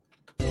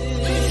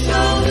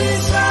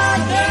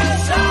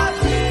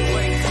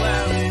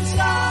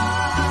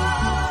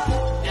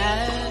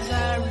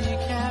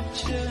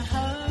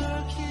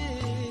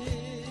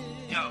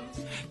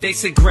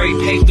Jason Gray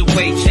paved the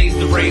way, changed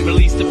the rate,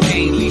 released the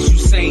pain, least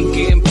Hussein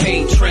getting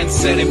paid, trend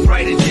setting,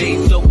 brighter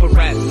days, doper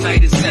rap,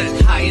 tighter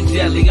set, high in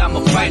Delhi, I'm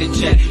a fighter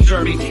jet,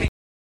 Jeremy.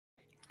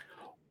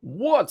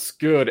 What's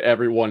good,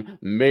 everyone?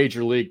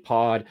 Major League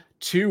Pod.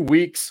 2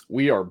 weeks,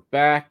 we are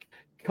back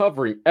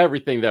covering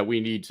everything that we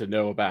need to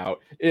know about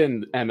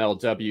in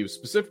MLW,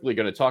 specifically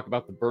going to talk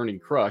about the Burning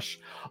Crush.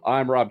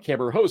 I'm Rob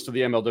Kamerer, host of the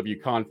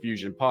MLW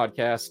Confusion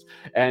podcast,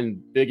 and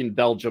big in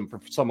Belgium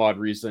for some odd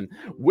reason.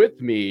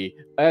 With me,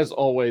 as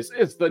always,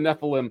 is the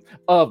Nephilim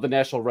of the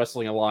National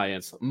Wrestling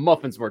Alliance,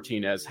 Muffins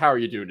Martinez. How are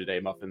you doing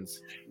today,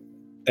 Muffins?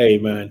 Hey,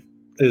 man.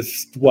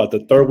 It's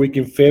the third week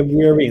in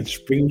February, and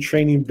spring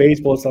training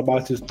baseball is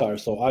about to start.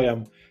 So I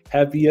am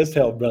happy as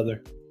hell,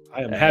 brother.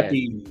 I am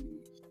happy.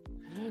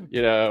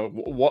 You know,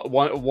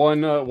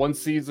 one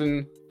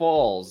season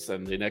falls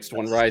and the next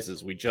one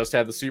rises. We just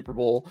had the Super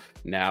Bowl.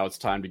 Now it's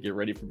time to get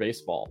ready for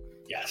baseball.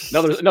 Yes.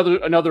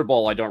 Another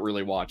ball I don't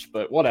really watch,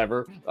 but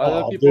whatever.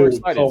 People are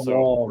excited. Come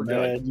on,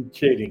 man. You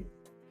kidding?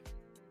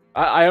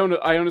 I own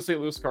a St.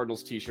 Louis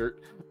Cardinals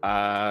t-shirt.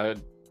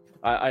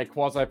 I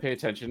quasi pay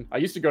attention. I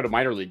used to go to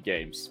minor league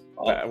games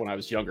when I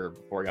was younger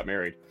before I got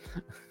married.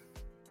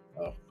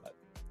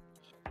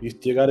 You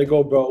still got to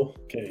go, bro.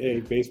 Okay, hey,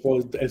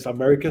 baseball is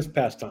America's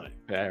pastime.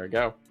 There we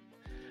go.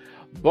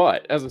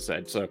 But, as I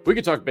said, so we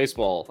could talk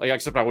baseball,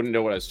 except I wouldn't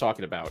know what I was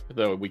talking about.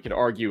 Though we could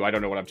argue I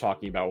don't know what I'm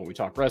talking about when we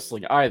talk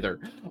wrestling either.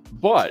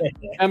 But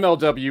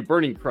MLW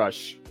Burning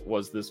Crush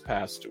was this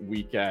past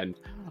weekend.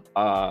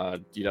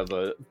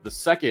 The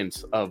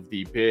second of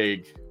the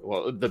big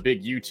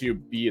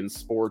YouTube beIN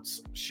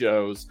Sports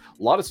shows.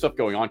 A lot of stuff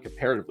going on,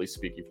 comparatively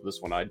speaking, for this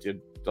one.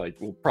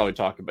 We'll probably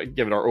talk about,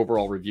 give it our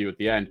overall review at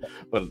the end,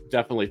 but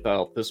definitely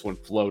felt this one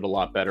flowed a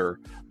lot better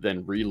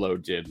than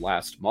Reload did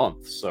last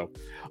month. So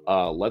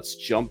let's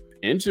jump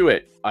into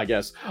it, I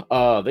guess.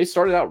 They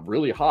started out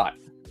really hot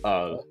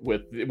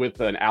with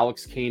an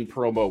Alex Kane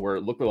promo where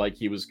it looked like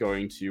he was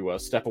going to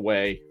step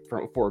away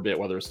for a bit,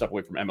 whether a step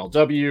away from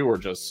MLW or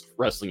just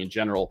wrestling in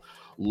general,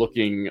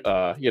 looking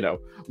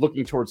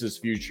towards his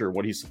future,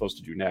 what he's supposed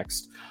to do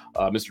next.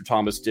 Mr.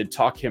 Thomas did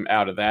talk him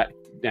out of that.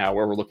 Now,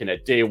 where we're looking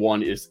at day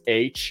one is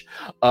H.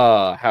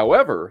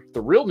 However,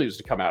 the real news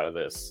to come out of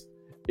this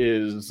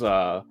is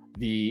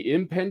the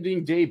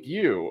impending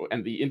debut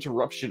and the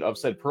interruption of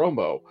said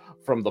promo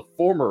from the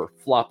former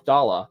Flop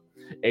Dollar,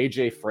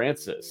 AJ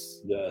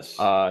Francis. Yes.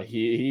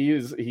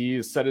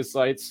 He's set his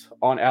sights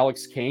on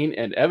Alex Kane,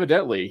 and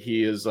evidently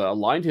he has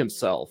aligned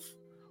himself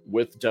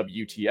with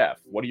WTF.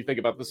 What do you think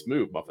about this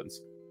move,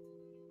 Muffins?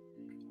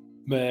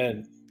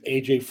 Man,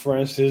 AJ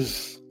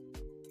Francis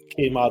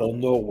came out of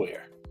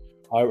nowhere.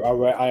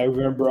 I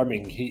remember. I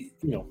mean, he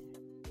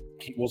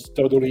was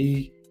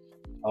totally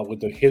with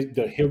the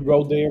hit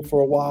row there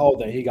for a while.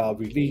 Then he got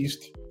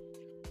released,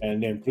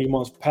 and then 3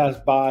 months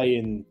passed by,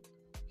 and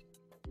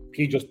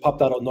he just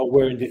popped out of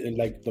nowhere in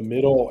like the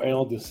middle or end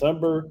of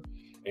December,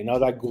 and now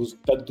that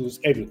dude's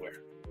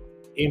everywhere.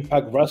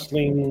 Impact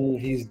Wrestling,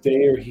 he's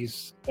there.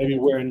 He's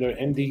everywhere in the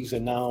Indies,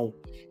 and now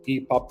he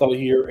popped out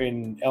here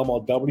in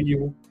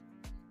MLW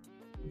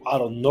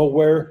out of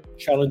nowhere,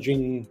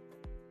 challenging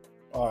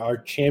our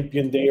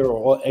champion there,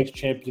 or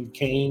ex-champion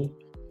Kane.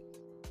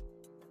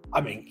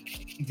 I mean,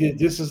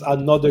 this is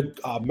another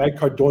Matt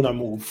Cardona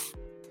move.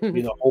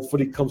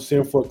 Hopefully comes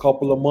in for a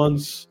couple of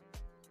months.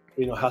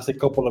 Has a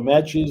couple of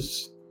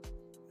matches.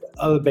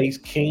 Elevates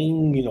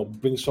Kane.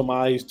 Brings some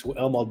eyes to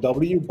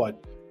MLW.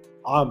 But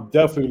I'm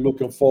definitely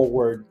looking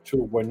forward to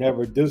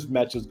whenever this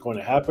match is going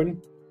to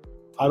happen.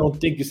 I don't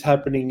think it's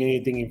happening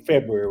anything in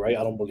February, right?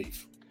 I don't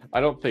believe. I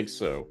don't think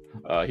so.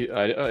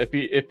 If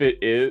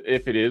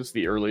it is,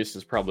 the earliest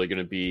is probably going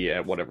to be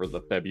at whatever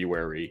the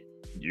February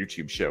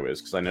YouTube show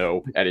is, because I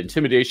know at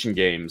Intimidation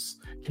Games,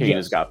 Kane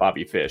has got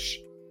Bobby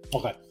Fish.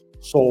 Okay,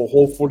 so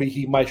hopefully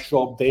he might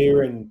show up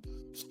there and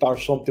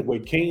start something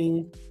with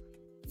Kane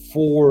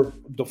for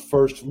the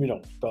first,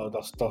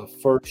 the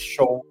first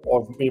show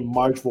in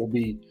March will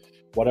be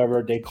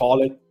whatever they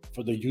call it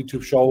for the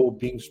YouTube show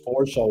being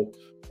sports. So,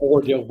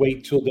 or they'll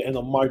wait till the end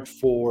of March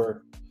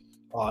for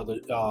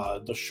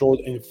the show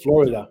in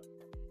Florida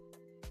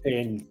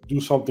and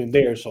do something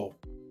there. So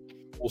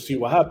we'll see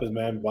what happens,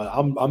 man. But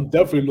I'm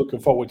definitely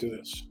looking forward to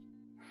this.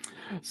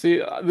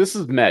 See, this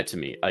is mad to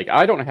me.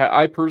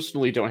 I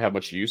personally don't have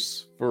much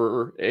use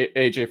for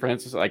AJ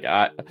Francis.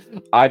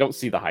 I don't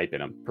see the hype in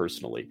him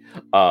personally.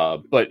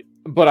 But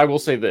I will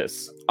say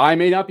this: I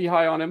may not be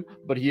high on him,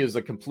 but he is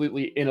a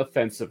completely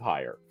inoffensive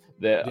hire.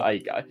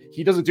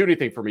 He doesn't do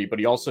anything for me, but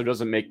he also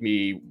doesn't make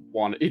me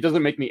want. He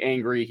doesn't make me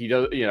angry. He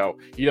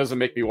doesn't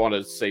make me want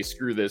to say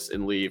screw this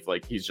and leave.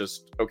 Like, he's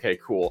just okay,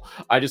 cool.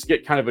 I just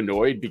get kind of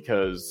annoyed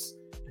because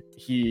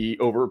he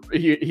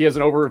has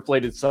an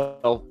overinflated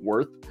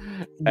self-worth,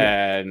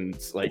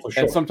 and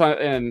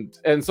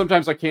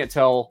sometimes I can't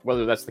tell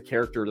whether that's the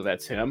character or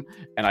that's him,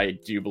 and I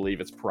do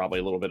believe it's probably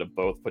a little bit of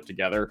both put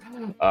together,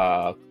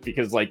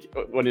 because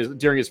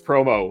during his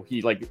promo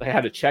he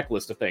had a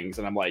checklist of things,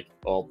 and I'm like,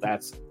 well,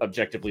 that's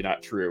objectively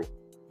not true.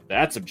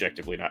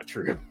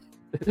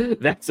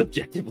 That's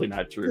objectively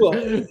not true. Well,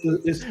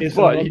 it's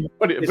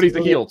but he's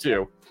a heel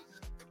too.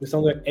 It's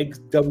another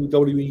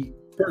ex-WWE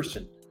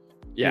person.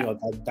 Yeah. You know,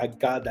 that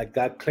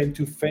got claim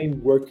to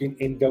fame working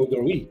in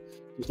WWE.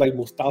 Just like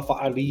Mustafa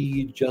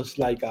Ali, just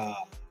like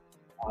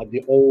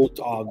the old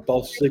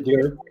Dolph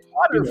Ziggler,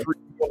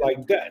 people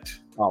like that.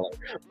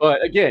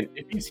 But again,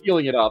 if he's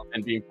healing it up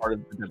and being part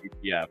of the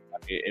WTF,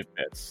 it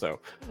fits. So,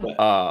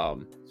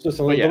 so it's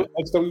another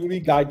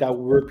ex-WWE guy that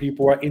where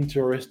people are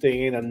interested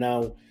in, and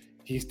now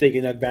he's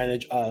taking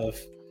advantage of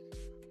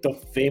the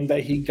fame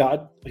that he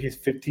got, his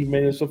 15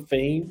 minutes of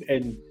fame,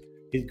 and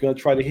he's gonna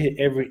try to hit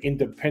every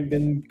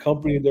independent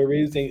company there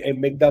is and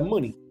make that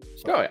money.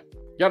 So. Oh yeah,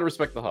 gotta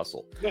respect the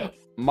hustle. Yeah.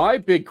 My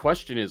big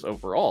question is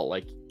overall,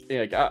 like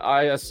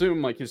I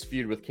assume like his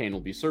feud with Kane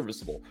will be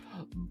serviceable,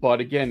 but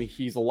again,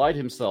 he's allied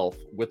himself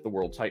with the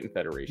World Titan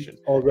Federation.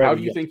 Already, how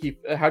do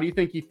you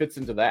think he fits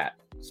into that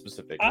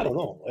specifically? I don't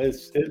know.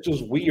 It's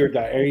just weird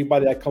that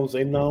everybody that comes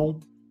in now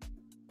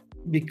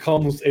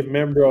becomes a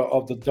member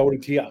of the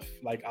WTF,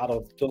 like out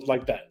of just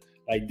like that.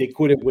 Like they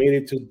could have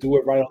waited to do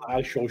it right on the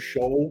actual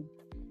show.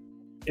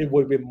 It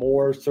would have been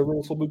more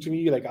serviceable to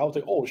me. Like I was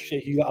like, oh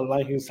shit, he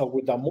aligned himself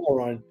with that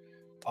moron,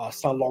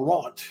 Saint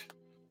Laurent.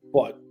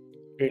 But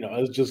you know,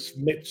 it's just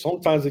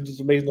sometimes it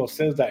just makes no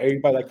sense that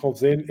everybody that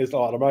comes in is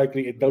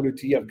automatically a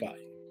WTF guy.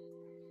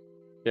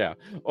 Yeah,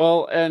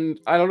 well, and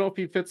I don't know if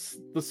he fits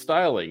the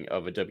styling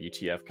of a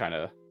WTF kind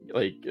of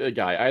like a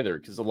guy either,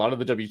 because a lot of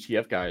the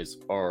WTF guys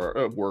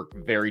work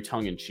very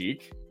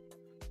tongue-in-cheek.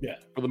 Yeah,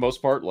 for the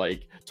most part.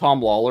 Like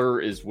Tom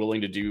Lawler is willing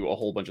to do a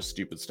whole bunch of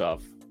stupid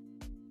stuff,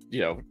 you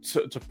know,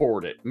 to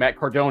forward it. Matt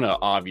Cardona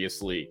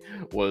obviously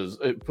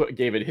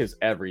gave it his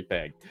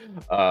everything.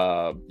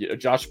 You know,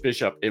 Josh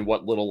Bishop, in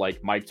what little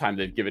like mic time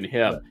they've given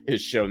him,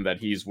 has shown that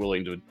he's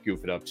willing to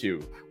goof it up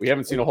too. We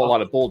haven't seen a whole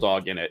lot of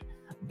Bulldog in it,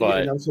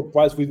 but I'm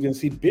surprised we didn't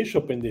see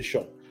Bishop in this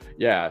show.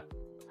 Yeah.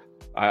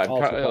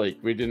 Like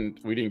we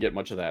didn't get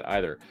much of that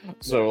either.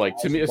 So like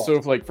to me, so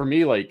like for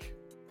me, like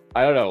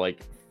I don't know,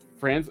 like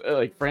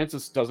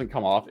Francis doesn't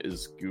come off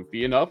as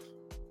goofy enough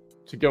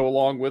to go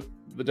along with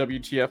the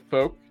WTF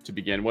folk to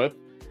begin with.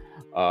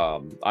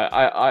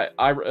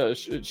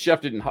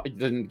 Chef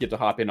didn't get to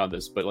hop in on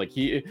this, but like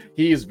he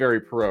is very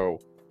pro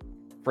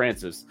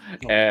Francis,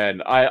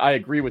 and I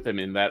agree with him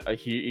in that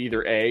he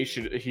either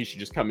should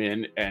just come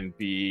in and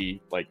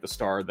be like the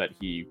star that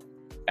he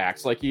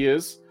acts like he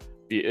is,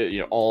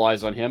 be all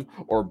eyes on him,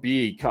 or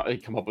B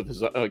come up with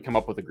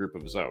a group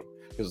of his own.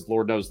 Because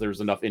Lord knows there's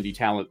enough indie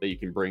talent that you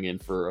can bring in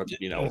for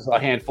a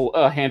handful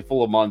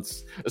of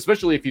months,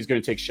 especially if he's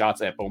going to take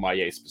shots at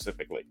Beaumaye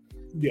specifically.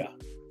 Yeah,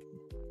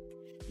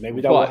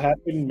 maybe that will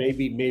happen.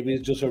 Maybe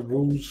it's just a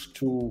ruse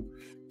to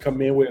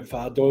come in with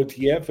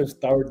WTF and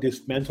start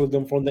dismantling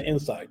them from the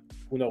inside.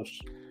 Who knows?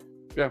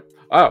 Yeah.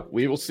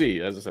 We will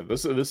see. As I said,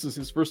 this is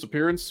his first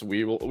appearance.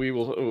 We will.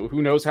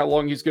 Who knows how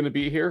long he's going to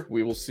be here?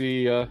 We will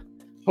see.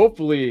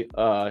 Hopefully,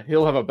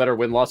 he'll have a better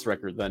win-loss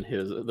record than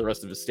the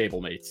rest of his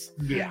stablemates.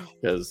 Yeah,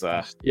 because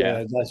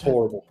that's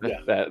horrible. Yeah,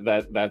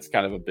 that's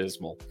kind of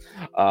abysmal.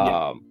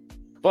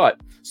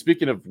 But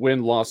speaking of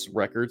win-loss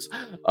records,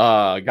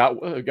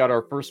 got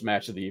our first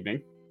match of the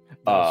evening.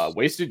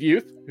 Wasted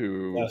Youth,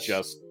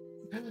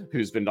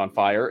 who's been on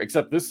fire.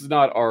 Except this is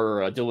not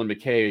our Dylan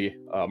McKay,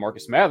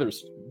 Marcus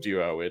Mathers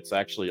duo. It's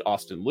actually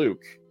Austin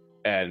Luke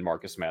and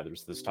Marcus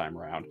Mathers this time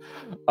around,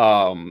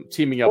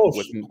 teaming up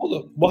with.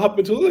 Hold up. What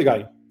happened to the other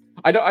guy?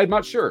 I'm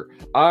not sure.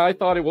 I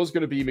thought it was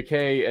going to be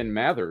McKay and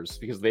Mathers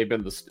because they've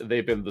been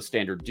the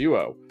standard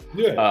duo.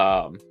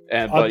 Yeah.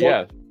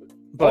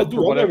 But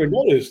I never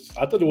noticed.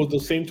 I thought it was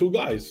the same two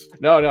guys.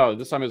 No.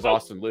 This time it was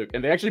Austin Luke,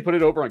 and they actually put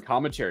it over on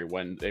commentary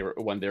when they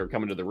were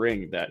coming to the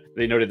ring that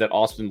they noted that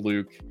Austin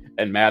Luke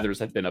and Mathers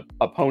had been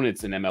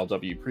opponents in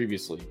MLW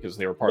previously because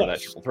they were part of that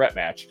triple threat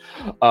match.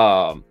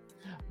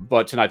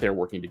 But tonight they're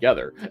working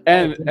together,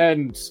 and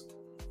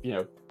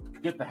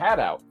get the hat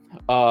out.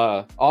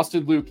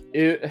 Austin Luke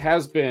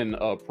has been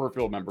a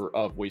peripheral member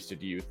of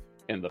Wasted Youth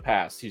in the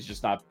past. He's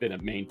just not been a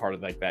main part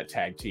of like that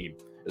tag team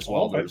as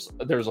well. Okay.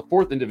 There's a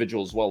fourth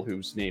individual as well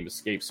whose name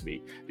escapes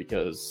me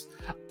because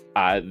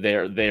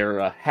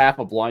they're half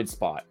a blind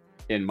spot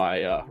in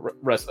my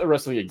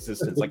wrestling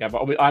existence. Like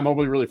I'm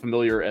only really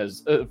familiar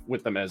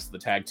with them as the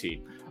tag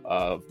team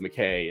of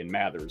McKay and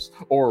Mathers,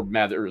 or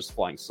Mathers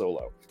flying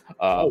solo.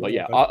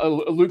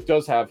 Luke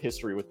does have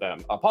history with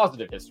them, a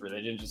positive history.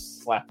 They didn't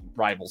just slap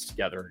rivals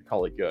together and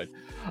call it good.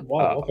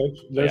 Wow, okay.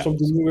 There's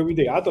something new every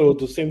day. I thought it was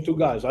the same two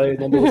guys. I didn't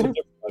know there was a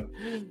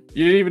difference.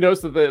 You didn't even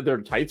notice that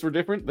their tights were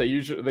different? They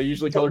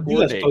usually color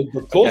coordinate. Yes,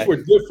 the clothes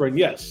were different,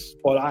 yes.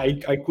 But I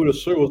could have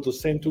sworn it was the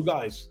same two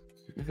guys.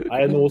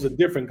 I didn't know it was a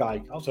different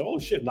guy. I was like, oh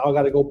shit, now I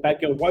got to go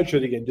back and watch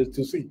it again just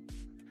to see.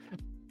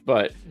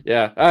 But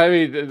yeah, I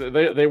mean,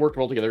 they worked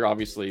well together.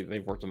 Obviously,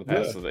 they've worked in the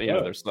past, so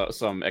there's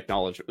some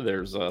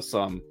there's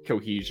some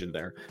cohesion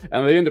there,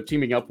 and they end up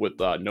teaming up with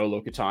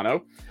Nolo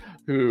Kitano,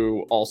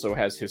 who also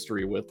has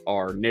history with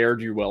our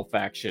ne'er-do-well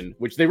faction,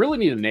 which they really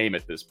need a name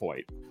at this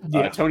point.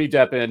 Tony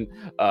Deppen,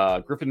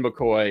 Griffin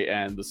McCoy,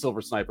 and the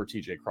Silver Sniper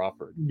TJ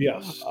Crawford.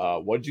 Yes.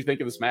 What did you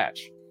think of this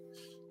match?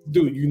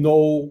 Dude,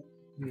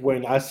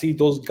 when I see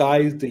those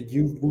guys, the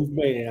youth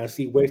movement, and I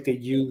see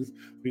Wasted Youth,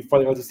 we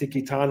finally got to see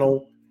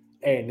Kitano,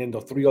 and then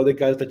the three other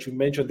guys that you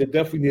mentioned, they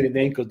definitely need a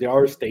name because they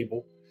are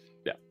stable.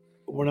 Yeah.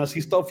 When I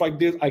see stuff like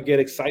this, I get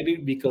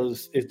excited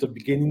because it's the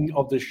beginning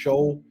of the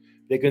show.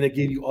 They're going to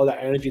give you all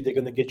that energy. They're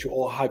going to get you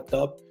all hyped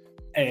up.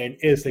 And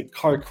it's a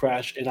car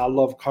crash, and I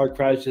love car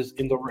crashes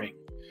in the ring.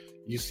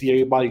 You see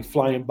everybody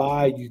flying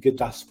by. You get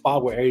that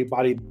spot where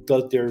everybody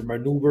does their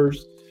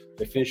maneuvers,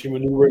 their finishing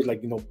maneuvers,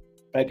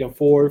 back and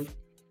forth.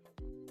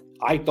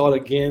 I thought,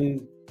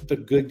 again, the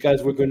good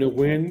guys were going to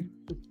win,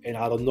 and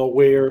out of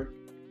nowhere,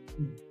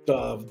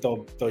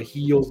 the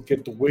heels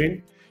get the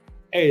win.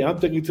 Hey, I'm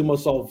thinking to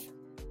myself,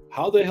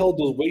 how the hell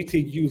does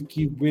Wasted Youth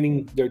keep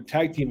winning their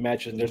tag team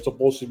matches? And they're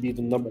supposed to be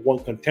the number one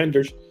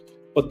contenders,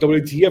 but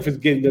WTF is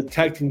getting the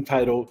tag team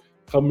title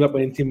coming up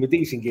in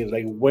intimidation games.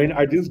 Like, when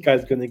are these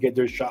guys going to get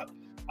their shot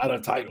at a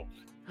title?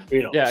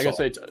 I gotta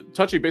say,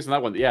 touching base on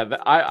that one,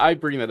 I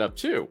bring that up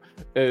too,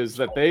 is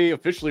that they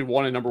officially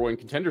won a number one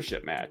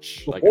contendership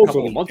match like a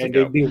couple of months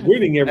ago. They've been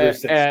winning ever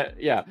since.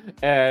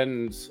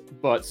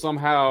 But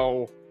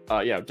somehow,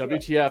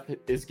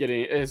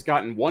 WTF has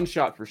gotten one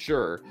shot for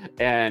sure,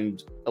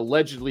 and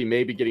allegedly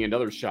maybe getting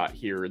another shot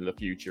here in the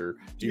future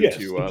due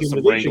to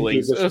some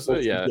wranglings.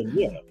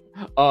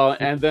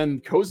 And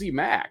then Cozy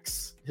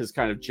Max has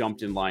kind of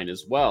jumped in line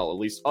as well,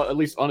 at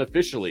least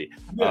unofficially.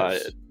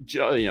 Yes.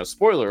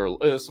 Spoiler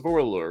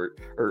alert,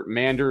 or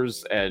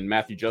Manders and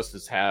Matthew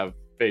Justice have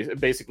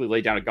basically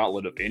laid down a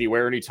gauntlet of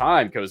anywhere,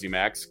 anytime, Cozy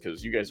Max,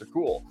 because you guys are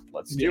cool.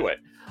 Let's do it.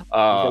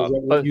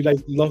 But you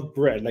love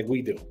bread like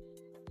we do.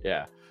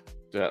 Yeah.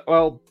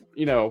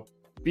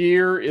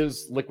 Beer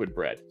is liquid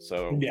bread,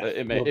 so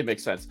it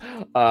makes sense.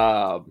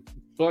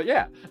 But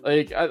yeah,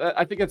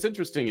 I think that's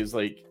interesting. Is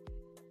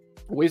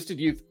Wasted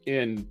Youth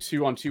in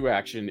 2-on-2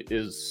 action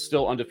is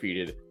still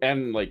undefeated,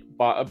 and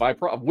by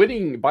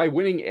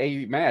winning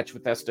a match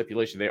with that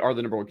stipulation, they are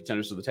the number one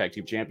contenders for the tag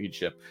team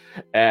championship,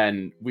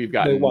 and we've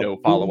gotten no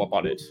follow up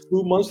on it.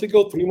 3 months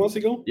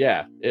ago.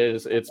 Yeah,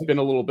 it's been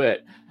a little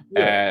bit,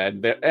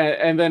 and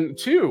then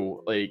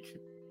too,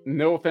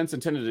 no offense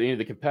intended to any of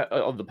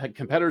the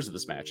competitors of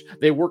this match.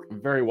 They work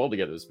very well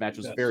together. This match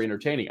was very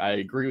entertaining. I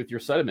agree with your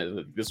sentiment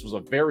that this was a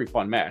very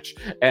fun match.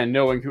 And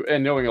knowing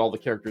all the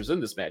characters in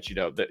this match,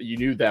 that you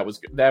knew that was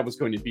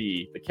going to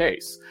be the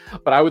case.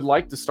 But I would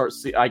like to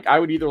I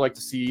would either like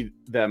to see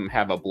them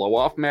have a blow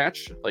off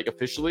match,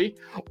 officially,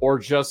 or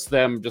just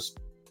them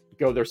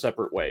go their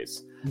separate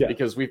ways. Yeah.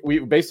 Because we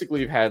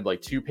basically had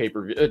 2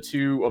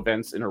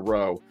 events in a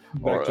row,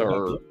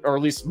 or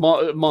at least 2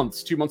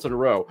 months in a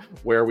row,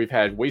 where we've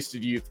had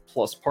Wasted Youth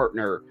plus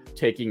partner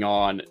taking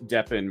on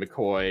Deppen,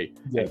 McCoy,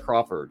 and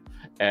Crawford.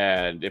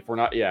 And if we're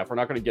not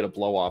going to get a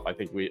blow off, I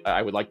think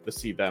I would like to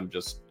see them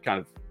just kind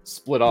of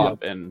split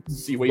off and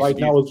see Wasted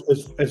Youth. Right now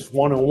it's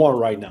 1-on-1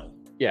 right now.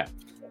 Yeah,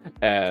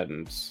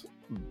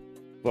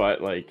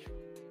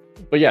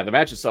 But yeah, the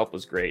match itself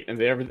was great,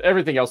 and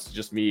everything else is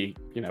just me,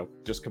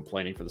 just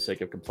complaining for the sake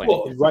of complaining.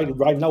 Well, right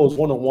now it's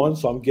 1-on-1,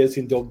 so I'm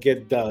guessing they'll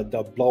get the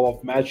blow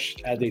off match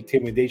at the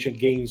Intimidation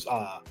Games,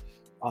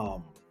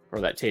 or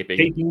that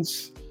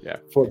tapings. Yeah.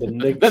 For the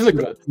next.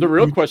 Then the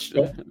real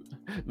question,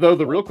 though,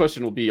 the real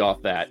question will be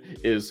off that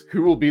is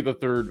who will be the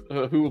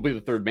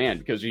third man,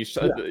 because each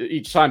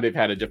time they've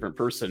had a different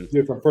person.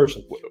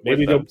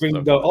 Maybe they'll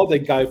bring the other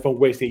guy from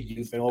Wasted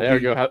Youth. And there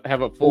you go.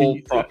 Have a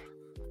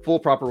full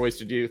proper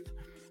Wasted Youth.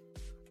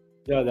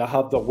 Yeah, they'll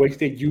have the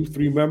Wasted Youth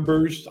 3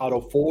 members out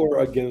of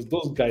 4 against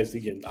those guys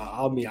again.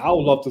 I mean, I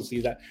would love to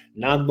see that,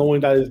 not knowing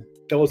that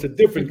there was a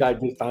different guy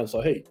this time. So,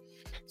 hey,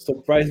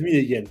 surprise me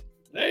again.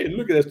 Hey,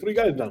 look at this, 3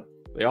 guys now.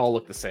 They all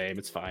look the same.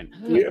 It's fine.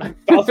 That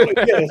was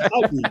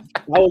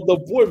the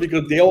point,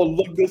 because they all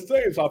look the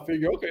same. So I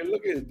figured, okay,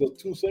 look at the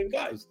 2 same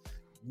guys.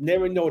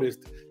 Never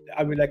noticed.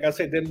 I mean, like I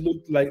said, they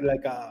looked like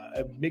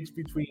a mix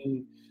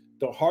between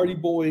the Hardy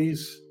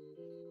Boys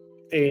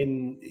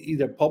and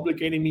either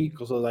Public Enemy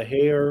because of the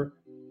hair,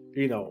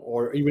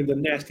 or even the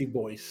Nasty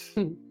Boys.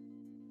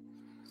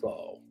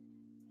 So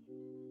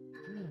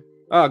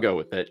I'll go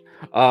with it.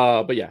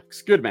 But yeah,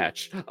 it's a good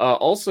match.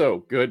 Also,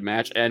 good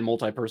match and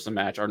multi-person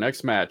match. Our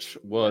next match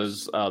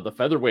was the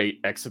featherweight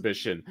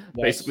exhibition,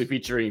 basically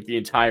featuring the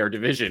entire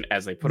division,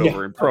 as they put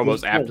over in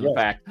promos after the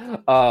fact.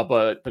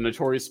 But the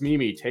Notorious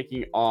Mimi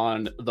taking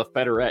on the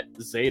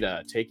Federette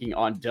Zeta, taking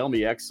on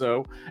Delmi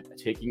Exo,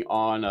 taking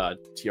on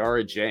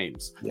Tiara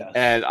James. Yes.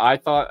 And I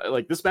thought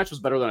this match was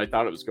better than I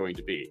thought it was going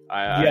to be.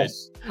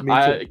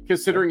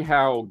 Considering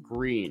how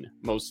green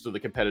most of the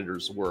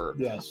competitors were.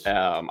 Yes.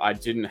 I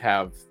didn't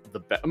have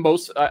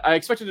most. I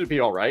expected it to be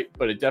all right,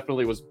 but it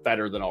definitely was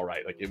better than all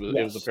right. It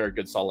was a very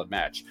good, solid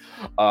match.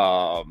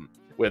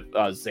 With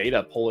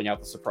Zeta pulling out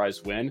the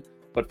surprise win.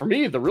 But for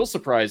me, the real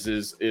surprise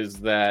is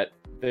that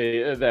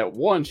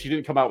she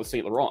didn't come out with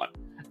Saint Laurent.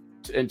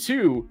 and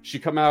two, she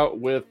come out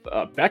with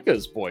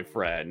Becca's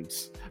boyfriend,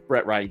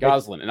 Brett Ryan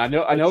Gosselin, and I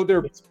know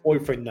they're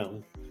boyfriend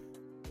now.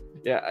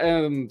 Yeah,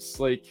 and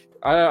like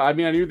I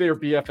mean I knew they were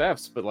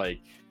BFFs, but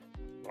like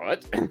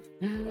what?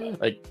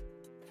 Like,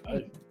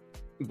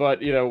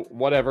 but you know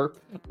whatever.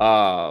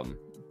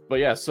 But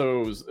yeah,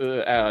 so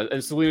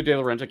and Selena De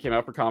La Renta came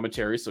out for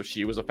commentary, so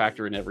she was a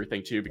factor in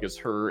everything too, because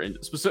her and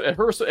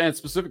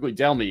specifically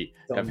Delmy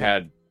have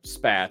had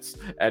spats,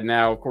 and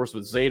now of course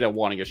with Zeta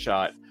wanting a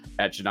shot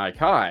at Janai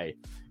Kai,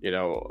 you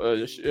know,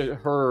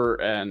 her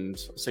and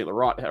Saint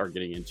Laurent are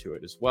getting into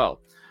it as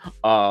well.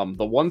 My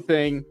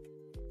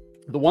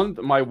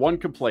one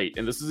complaint,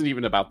 and this isn't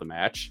even about the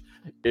match,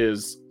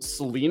 is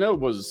Selena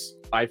was,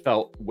 I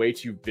felt, way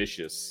too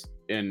vicious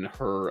in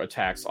her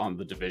attacks on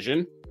the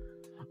division.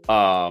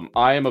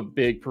 I am a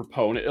big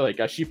proponent, like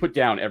she put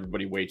down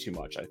everybody way too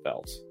much, I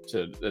felt,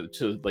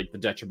 to like the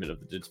detriment of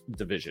the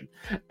division,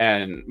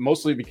 and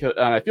mostly because,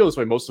 and I feel this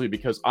way mostly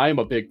because I am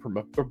a big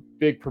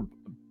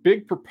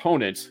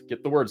proponent,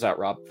 get the words out,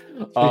 Rob,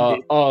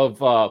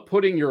 of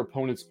putting your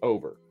opponents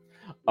over,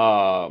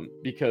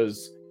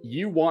 because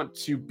you want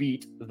to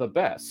beat the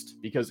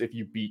best, because if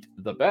you beat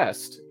the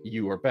best,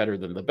 you are better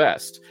than the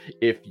best.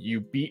 If you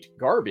beat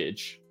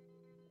garbage,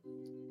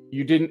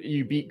 you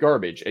beat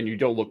garbage and you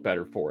don't look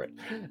better for it.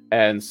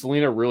 And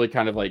Selena really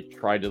kind of like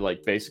tried to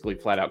like basically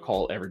flat out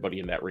call everybody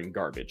in that ring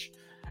garbage.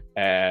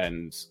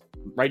 And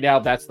right now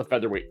that's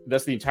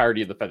the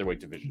entirety of the featherweight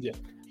division. Yeah.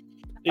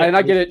 And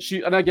I get it.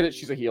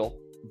 She's a heel,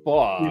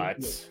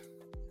 but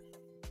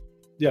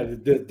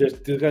there's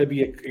gotta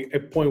be a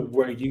point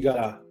where you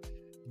gotta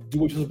do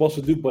what you're supposed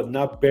to do, but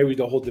not bury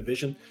the whole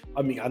division.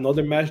 I mean,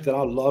 another match that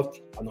I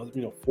loved,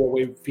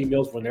 four-way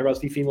females. Whenever I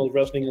see females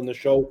wrestling in the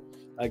show,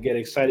 I get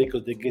excited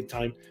because they get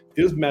time.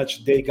 This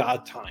match, they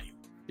got time.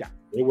 Yeah,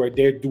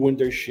 they're doing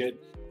their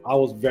shit. I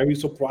was very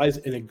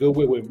surprised in a good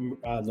way with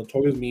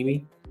Notorious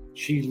Mimi.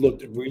 She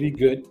looked really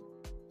good.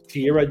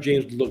 Tierra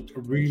James looked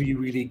really,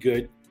 really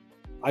good.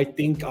 I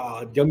think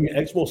Yummy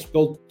Expo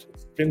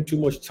spent too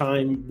much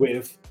time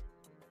with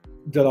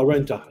De La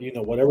Renta. You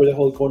know, whatever the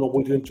hell is going on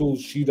with them too,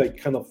 she like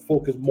kind of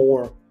focused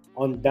more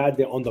on that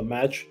than on the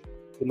match.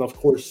 And of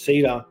course,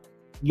 Seda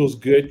looks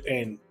good,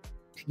 and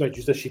like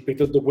you said, she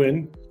picked up the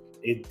win.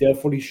 It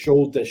definitely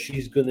showed that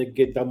she's gonna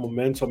get that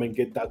momentum and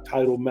get that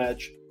title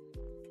match.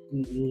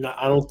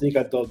 I don't think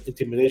at the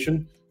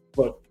Intimidation,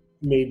 but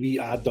maybe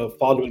at the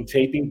following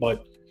taping.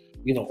 But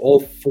you know, all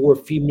four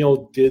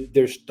females did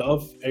their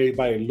stuff.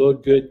 Everybody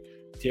looked good.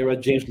 Tierra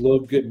James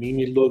looked good.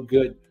 Mimi looked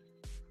good.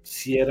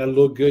 Sierra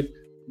looked good.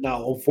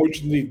 Now,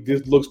 unfortunately,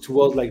 this looks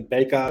to us like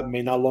Becca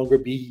may no longer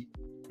be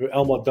her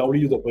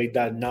MLW the way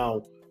that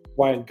now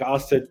Ryan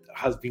Gossett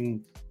has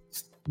been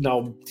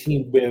now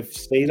teamed with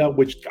Seda,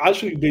 which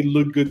actually they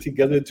look good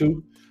together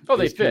too. Oh,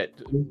 they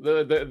fit.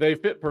 They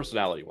fit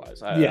personality-wise.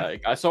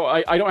 So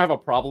I don't have a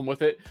problem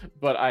with it,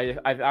 but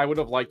I would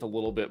have liked a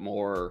little bit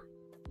more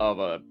of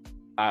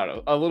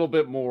a little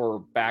bit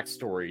more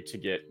backstory to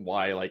get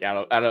why like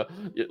out of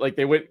like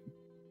they went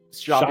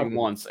shopping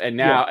once and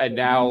now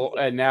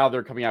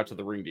they're coming out to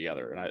the ring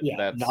together,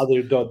 and now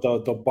they're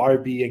the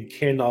Barbie and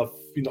Ken of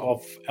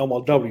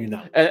MLW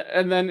now,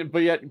 and then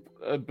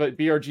but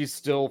BRG's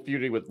still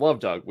feuding with Love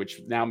Dog,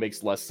 which now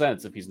makes less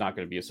sense if he's not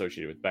going to be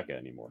associated with Becca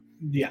anymore.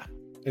 Yeah,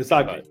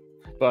 exactly.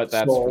 But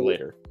that's for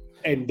later.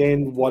 And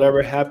then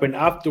whatever happened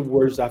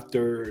afterwards,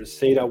 after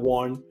Seda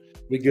won,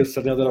 we get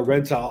Selena De La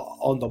Renta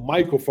on the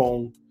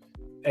microphone,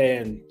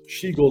 and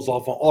she goes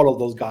off on all of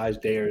those guys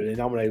there, and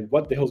I'm like,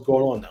 what the hell's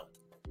going on now?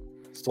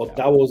 So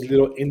that was a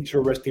little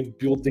interesting,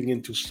 building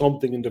into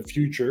something in the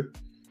future.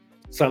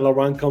 Saint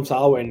Laurent comes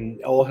out and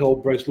all hell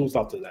breaks loose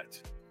after that.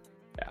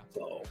 Yeah.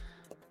 So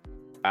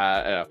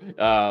I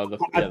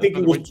think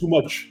it was too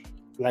much.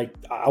 Like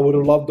I would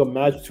have loved the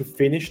match to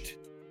finish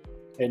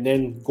and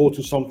then go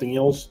to something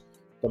else.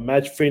 The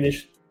match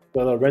finished. The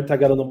Renta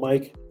got on the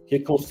mic. Here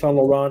comes Saint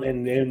Laurent,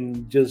 and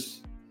then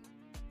just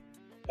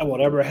and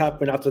whatever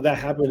happened after that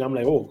happened. I'm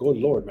like, oh, good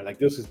Lord, man! Like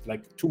this is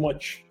like too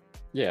much.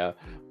 Yeah.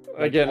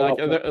 Again,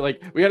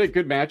 like we had a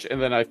good match,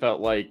 and then I felt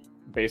like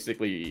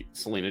basically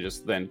Selena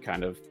just then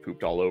kind of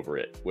pooped all over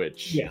it,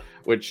 which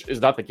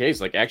is not the case.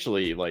 Like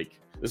actually, like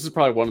this is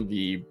probably one of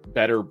the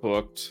better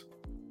booked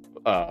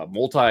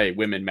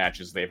multi-women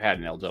matches they've had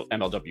in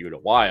MLW in a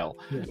while,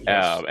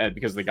 and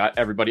because they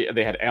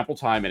had ample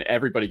time and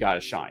everybody got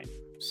a shine.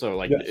 So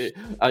like,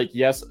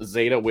 yes,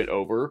 Zeta went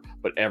over,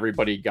 but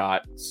everybody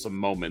got some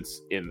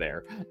moments in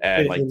there,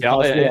 and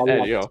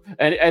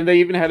and they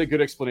even had a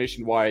good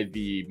explanation why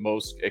the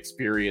most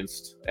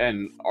experienced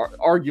and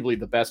arguably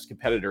the best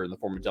competitor in the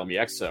form of Delmy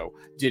Exo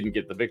didn't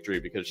get the victory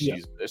because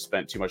she's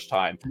spent too much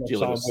time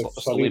dealing with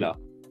Selena.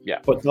 Yeah,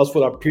 but that's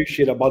what I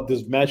appreciate about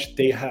this match.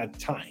 They had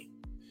time.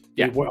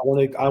 Yeah,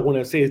 I want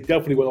to say it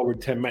definitely went over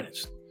 10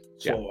 minutes.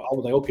 So I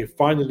was like, okay,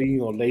 finally,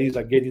 ladies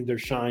are getting their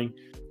shine.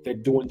 They're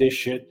doing this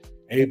shit.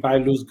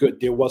 Everybody looks good.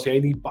 There wasn't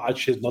any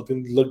botches.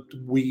 Nothing looked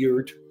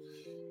weird.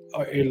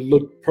 It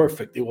looked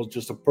perfect. It was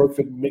just a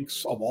perfect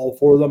mix of all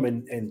four of them,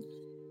 and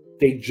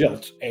they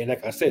gelled. And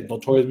like I said,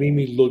 Notorious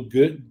Mimi looked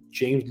good.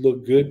 James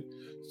looked good.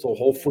 So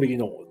hopefully,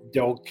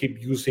 they'll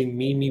keep using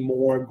Mimi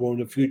more, going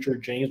in the future,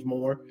 James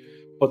more.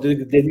 But they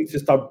need to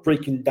start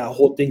breaking that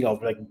whole thing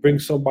up. Like, bring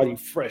somebody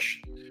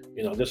fresh.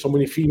 There's so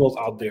many females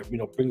out there.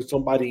 Bring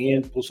somebody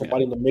in, put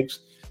somebody in the mix,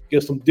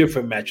 get some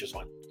different matches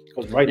on.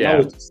 Because right now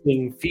it's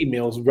seeing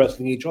females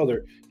wrestling each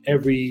other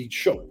every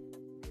show.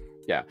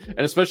 Yeah,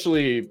 and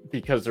especially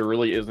because there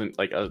really isn't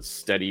like a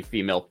steady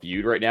female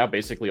feud right now.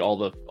 Basically, all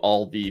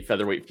the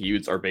featherweight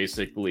feuds are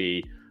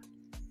basically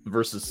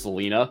versus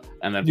Selena,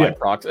 and then by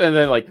proxy, and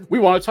then like we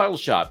want a title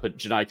shot, but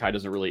Janai Kai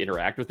doesn't really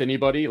interact with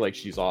anybody. Like,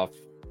 she's off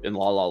in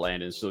La La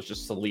Land, and so it's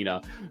just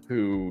Selena,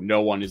 who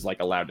no one is like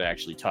allowed to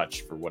actually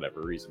touch for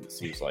whatever reason. It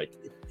seems like.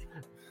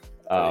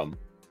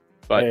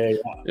 But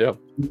yeah,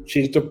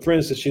 she's the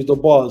princess, she's the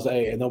boss.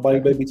 Hey, and nobody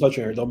may be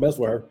touching her. Don't mess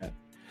with her.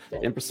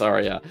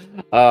 Impresaria.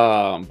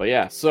 But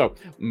yeah, so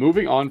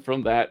moving on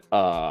from that,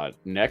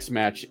 next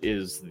match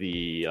is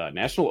the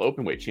National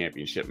Openweight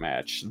Championship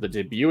match. The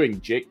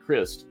debuting Jake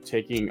Crist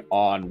taking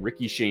on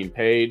Ricky Shane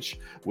Page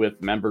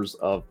with members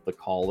of The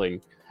Calling.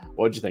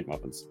 What did you think,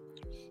 Muffins?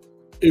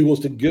 It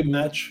was a good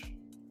match.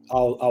 I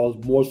was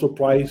more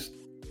surprised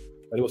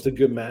that it was a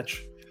good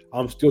match.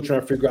 I'm still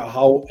trying to figure out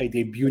how a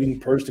debuting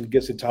person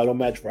gets a title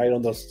match right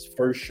on the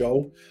first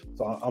show.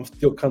 So I'm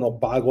still kind of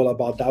boggled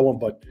about that one,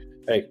 but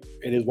hey,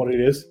 it is what it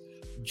is.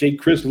 Jake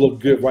Crist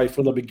looked good right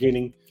from the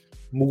beginning.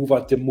 Move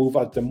after move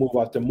after move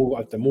after move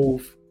after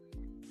move.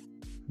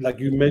 Like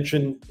you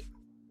mentioned,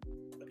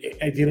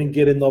 I didn't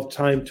get enough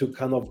time to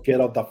kind of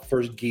get out that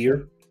first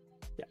gear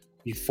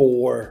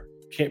before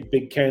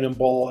Big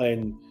Cannonball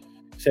and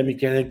Sammy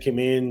Cannon came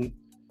in,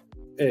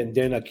 and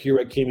then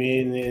Akira came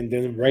in, and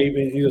then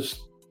Raven.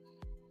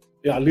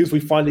 At least we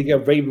finally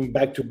get Raven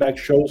back-to-back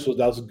shows, so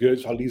that's good.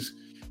 So at least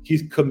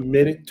he's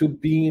committed to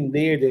being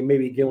there. They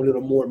maybe get a little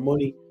more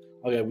money.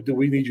 Okay,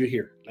 we need you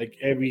here. Like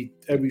every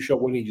show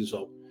we need you.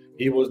 So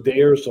he was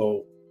there.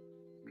 So,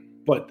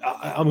 but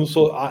I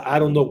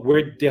don't know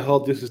where the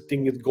hell this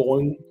thing is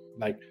going.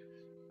 Like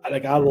I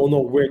don't know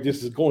where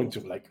this is going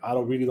to. Like I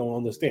don't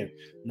understand.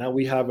 Now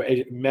we have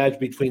a match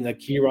between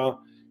Akira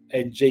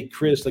and Jake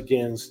Crist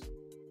against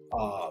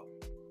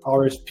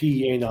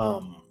RSP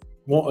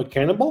and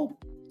Cannonball.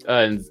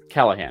 And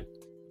Callahan,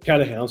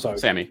 I'm sorry.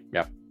 Sammy.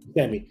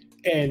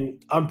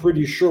 And I'm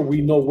pretty sure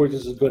we know where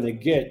this is going to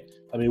get.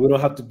 I mean, we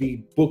don't have to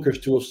be bookers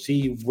to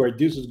see where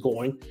this is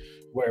going,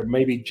 where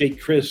maybe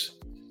Jake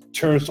Crist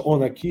turns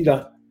on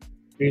Akira,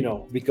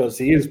 because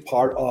he is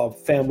part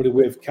of family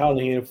with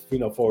Callahan,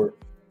 for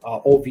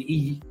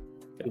OVE,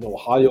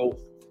 Ohio,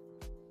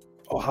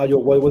 what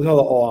the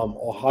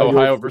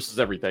Ohio versus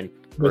everything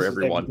for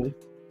everyone.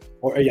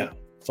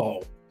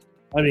 So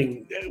I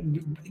mean,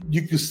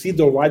 you can see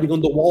the writing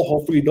on the wall.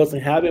 Hopefully it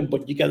doesn't happen,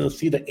 but you can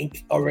see the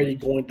ink already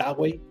going that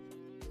way.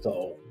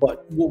 So,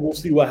 but we'll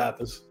see what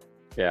happens.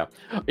 Yeah.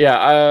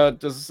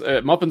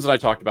 Muffins and I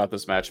talked about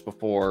this match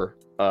before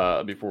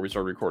we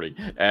started recording,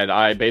 and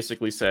I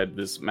basically said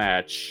this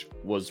match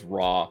was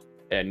raw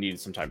and needed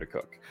some time to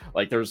cook.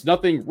 Like, there's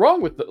nothing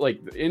wrong with it. Like,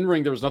 in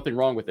ring, there was nothing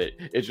wrong with it.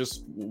 It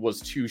just was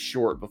too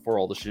short before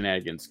all the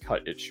shenanigans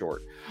cut it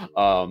short.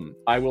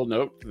 I will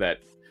note that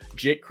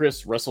Jake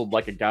Crist wrestled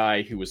like a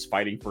guy who was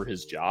fighting for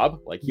his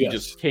job. Like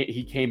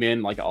he came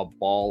in like a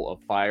ball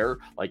of fire,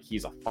 like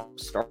he's a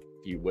star,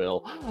 if you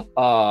will,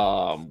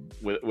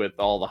 with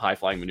all the high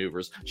flying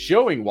maneuvers,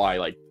 showing why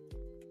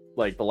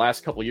like the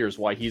last couple of years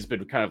why he's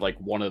been kind of like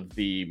one of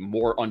the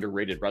more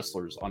underrated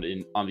wrestlers on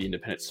the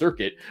independent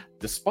circuit,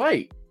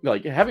 despite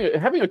like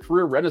having a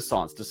career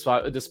renaissance,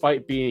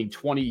 despite being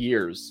 20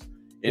 years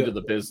into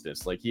the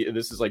business. Like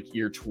this is like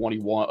year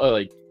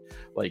 21,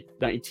 like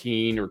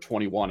 19 or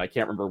 21, I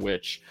can't remember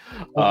which.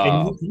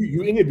 And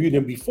you interviewed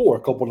him before a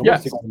couple of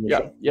months ago.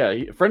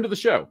 Friend of the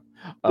show.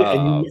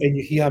 And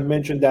he had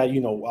mentioned that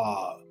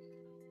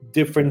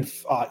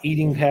different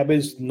eating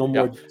habits, no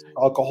more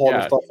alcohol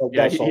and stuff like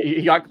that. So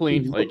he got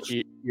clean. Like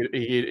he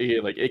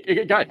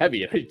it got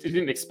heavy. I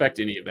didn't expect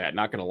any of that.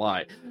 Not gonna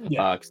lie.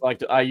 Because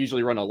I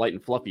usually run a light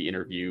and fluffy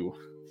interview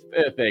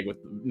thing with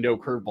no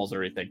curveballs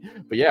or anything,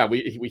 but yeah,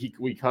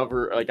 we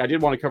cover, like, I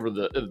did want to cover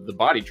the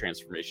body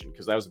transformation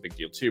because that was a big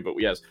deal too.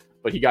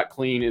 But he got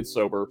clean and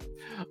sober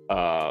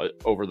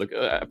over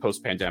the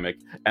post pandemic,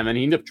 and then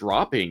he ended up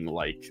dropping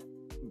like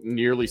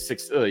nearly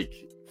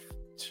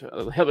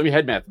let me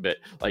head math a bit,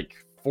 like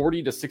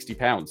 40 to 60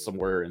 pounds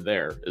somewhere in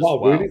there. Wow,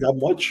 really, that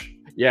much?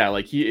 Yeah,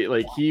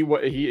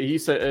 he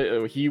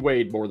said he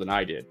weighed more than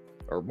I did,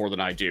 or more than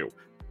I do,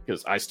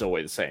 because I still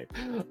weigh the same.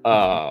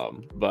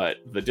 But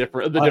the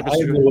difference. I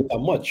didn't know that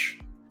much.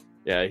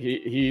 Yeah,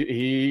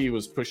 he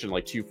was pushing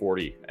like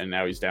 240, and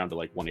now he's down to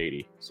like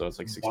 180. So it's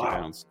like 60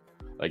 pounds.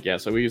 Like, yeah,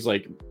 so he's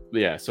like,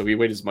 so he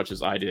weighed as much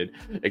as I did,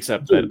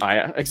 except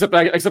I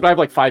have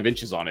like 5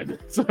 inches on it.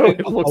 So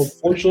it looks...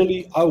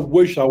 Unfortunately, I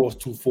wish I was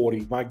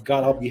 240. My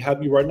God, I'll be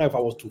happy right now if I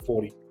was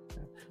 240.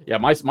 Yeah,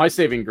 my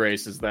saving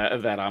grace is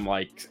that I'm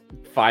like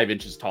 5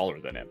 inches taller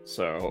than him.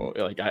 So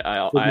like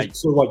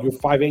so what, you're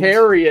 5'8"?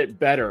 Carry it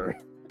better.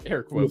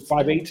 Air quotes. You're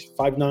 5'8",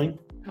 5'9"?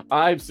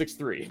 I'm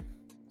 6'3".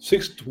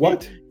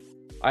 What?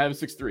 I am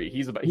 6'3".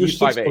 He's 6'3"?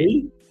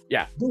 5'8".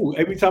 Yeah. Dude,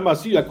 every time I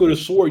see you, I could have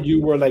swore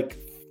you were like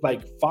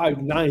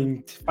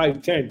 5'9",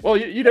 5'10". Well,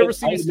 you never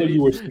see me. I didn't know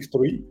you were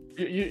 6'3".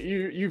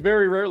 You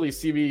very rarely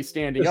see me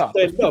standing up.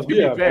 Stand up, to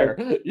yeah. be fair.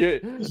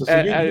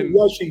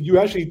 You're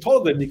actually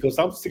taller than me because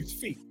I'm 6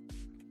 feet.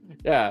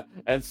 Yeah,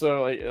 and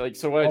so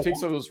so when I take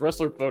some of those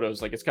wrestler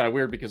photos, like it's kind of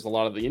weird because a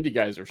lot of the indie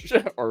guys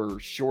are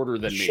shorter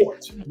than me.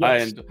 Short,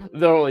 yes. And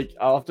though like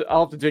I'll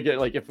have to dig it.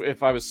 Like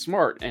if I was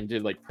smart and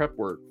did like prep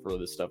work for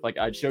this stuff, like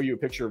I'd show you a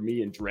picture of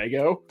me and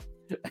Drago.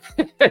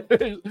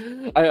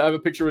 I have a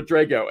picture with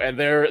Drago, and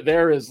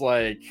there is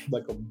like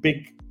a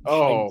big.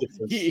 Oh,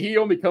 he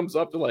only comes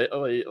up to like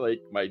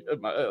my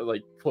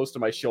like close to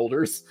my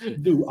shoulders.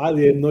 Dude, I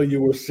didn't know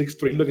you were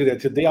 6'3". Look at that.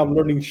 Today I'm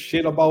learning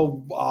shit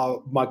about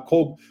my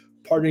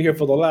co-partner here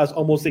for the last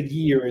almost a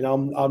year, and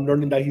I'm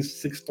learning that he's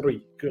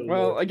 6'3". Good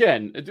well, Lord.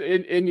 Again,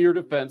 in your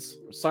defense,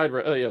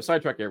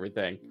 sidetrack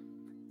everything.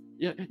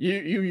 Yeah,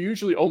 you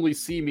usually only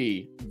see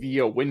me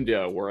via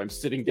window where I'm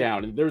sitting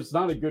down, and there's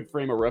not a good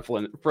frame of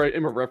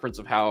reference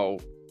of how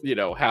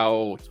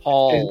how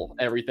tall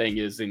everything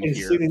is in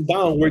here. Sitting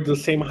down, we're the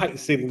same height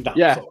sitting down.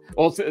 Yeah, so.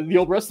 well, it's the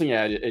old wrestling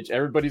adage: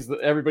 everybody's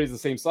the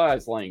same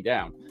size lying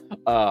down.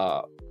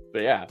 But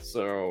yeah,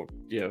 so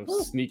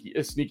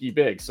sneaky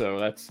big. So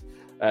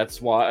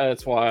that's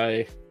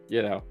why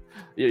you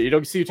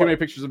don't see too many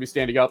pictures of me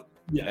standing up.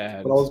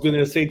 Yeah, but I was going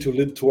to say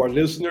to our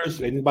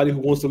listeners, anybody who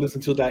wants to listen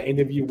to that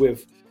interview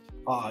with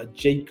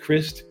Jake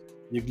Christ,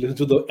 you can listen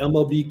to the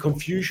MLB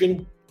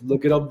Confusion.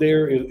 Look it up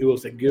there. It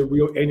was a good,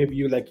 real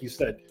interview, like you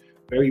said,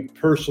 very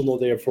personal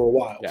there for a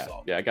while. Yeah,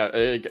 so.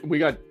 yeah. We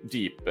got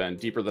deep and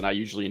deeper than I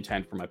usually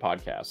intend for my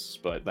podcasts,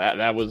 but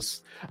that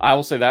was, I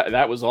will say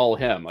that was all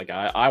him. Like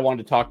I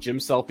wanted to talk gym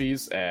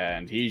selfies,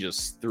 and he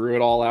just threw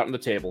it all out on the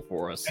table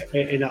for us.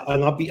 And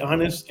I'll be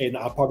honest, and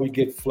I'll probably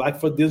get flack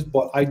for this,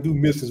 but I do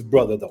miss his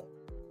brother though.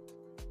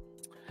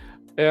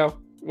 Yeah.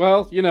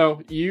 Well,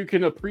 you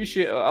can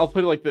appreciate. I'll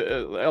put it like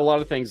a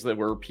lot of things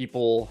where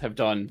people have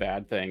done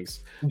bad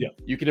things. Yeah.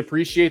 You can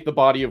appreciate the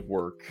body of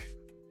work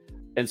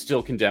and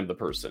still condemn the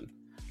person.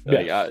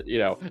 Yes.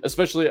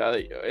 Especially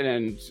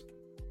and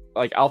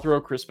like I'll throw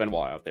Chris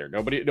Benoit out there.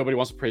 Nobody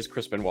wants to praise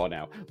Chris Benoit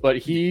now, but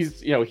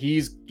he's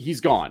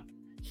gone.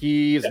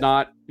 He's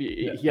not.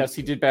 Yes,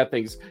 he did bad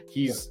things.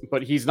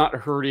 But he's not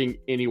hurting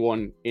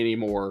anyone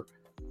anymore.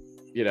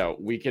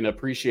 We can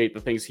appreciate the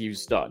things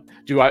he's done.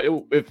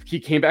 If he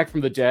came back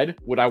from the dead,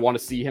 would I want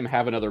to see him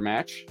have another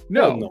match?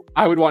 No.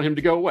 I would want him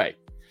to go away.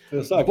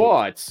 Exactly.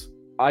 But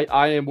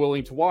I am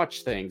willing to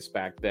watch things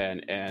back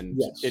then, and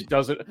It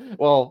doesn't.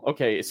 Well,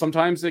 okay.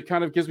 Sometimes it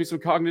kind of gives me some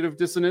cognitive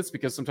dissonance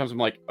because sometimes I'm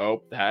like,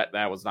 oh, that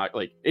was not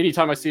like.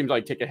 Anytime I see him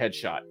like take a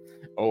headshot,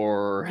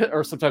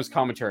 or sometimes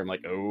commentary, I'm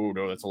like, oh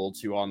no, that's a little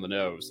too on the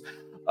nose.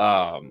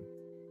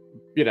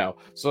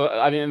 So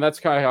I mean, that's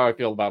kind of how I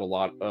feel about a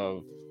lot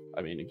of.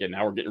 I mean, again,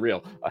 now we're getting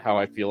real. How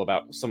I feel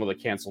about some of the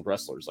canceled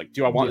wrestlers. Like,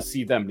 do I want to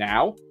see them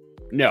now?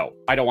 No,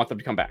 I don't want them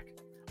to come back.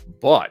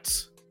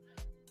 But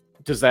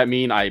does that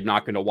mean I'm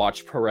not going to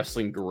watch Pro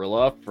Wrestling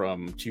Guerrilla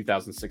from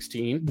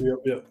 2016?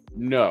 Yeah.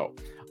 No.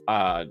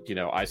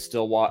 I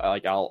still watch.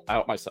 Like, I'll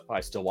out myself.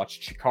 I still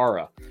watch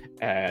Chikara,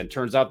 and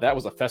turns out that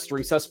was a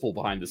festering cesspool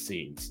behind the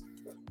scenes.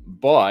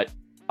 But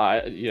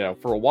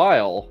for a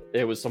while,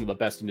 it was some of the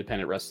best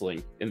independent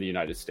wrestling in the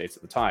United States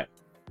at the time.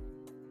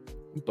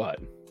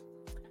 But.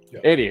 Yeah.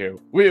 Anywho,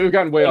 we've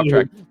gotten way off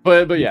track,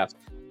 but yeah.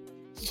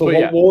 So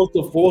what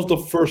was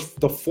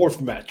the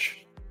fourth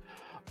match?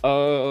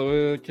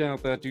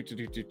 Count that.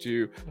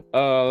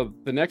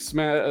 The next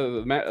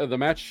the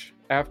match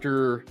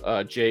after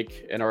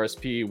Jake and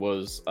RSP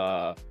was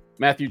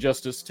Matthew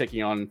Justice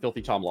taking on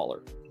Filthy Tom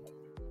Lawler.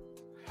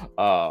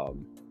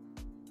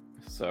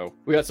 So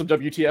we got some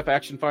WTF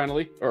action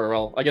finally, or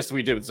well, I guess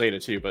we did with Zeta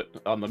too. But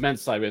on the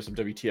men's side, we have some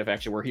WTF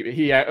action where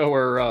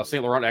where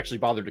Saint Laurent actually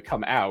bothered to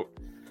come out.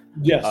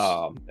 Yes.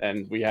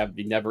 And we have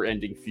the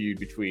never-ending feud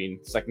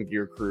between Second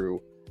Gear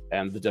Crew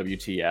and the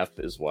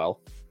WTF as well.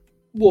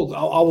 Well,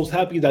 I was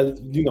happy that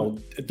the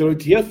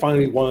WTF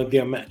finally won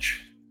their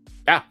match.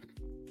 Yeah.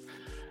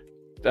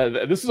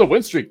 This is a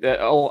win streak.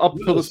 Up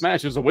until this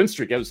match, it was a win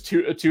streak. It was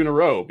two in a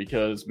row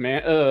because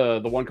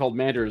the one called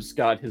Manders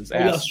got his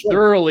ass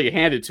thoroughly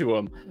handed to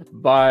him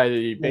by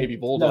the Baby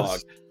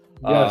Bulldog.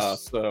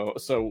 Yes.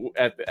 So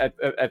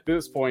at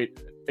this point,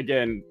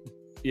 again.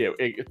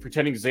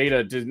 Pretending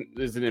Zeta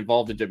isn't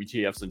involved in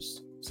WTF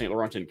since Saint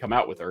Laurent didn't come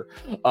out with her.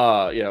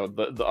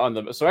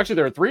 So actually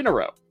there are three in a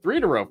row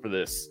for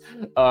this.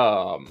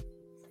 For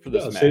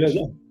this match.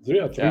 Three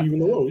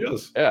in a row.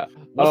 Yes. Yeah.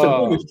 That's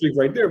a winning streak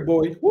right there,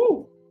 boy.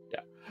 Woo.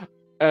 Yeah.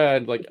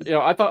 And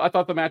I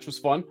thought the match was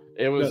fun.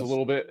 It was a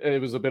little bit. It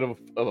was a bit of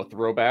a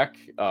throwback,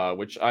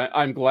 which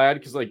I'm glad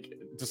because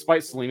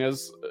despite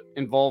Selena's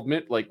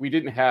involvement, we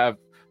didn't have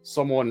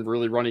someone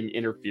really running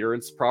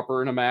interference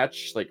proper in a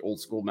match, like old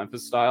school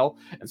Memphis style.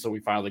 And so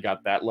we finally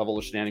got that level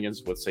of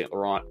shenanigans with Saint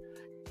Laurent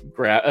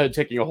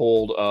taking a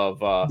hold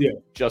of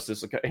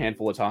Justice a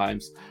handful of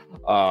times.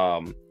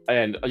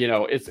 And you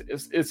know, it's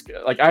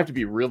like I have to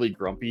be really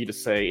grumpy to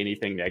say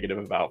anything negative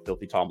about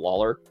Filthy Tom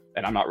Lawler,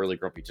 and I'm not really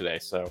grumpy today.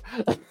 So,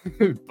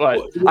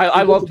 but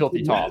I love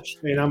Filthy Tom,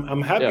 and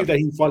I'm happy that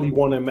he finally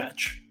won a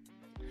match.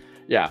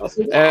 Yeah,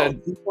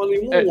 and he finally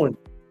won one.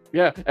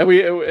 Yeah,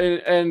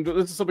 and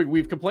this is something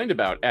we've complained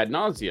about ad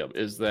nauseum,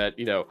 is that,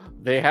 you know,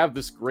 they have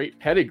this great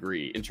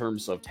pedigree in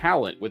terms of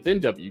talent within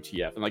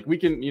WTF, and like we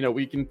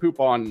can poop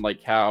on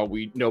like how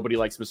nobody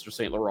likes Mr.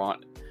 Saint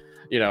Laurent,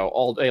 you know,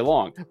 all day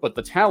long, but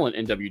the talent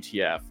in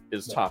WTF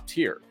is top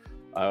tier,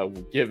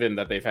 given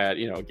that they've had,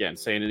 you know, again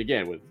saying it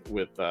again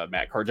with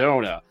Matt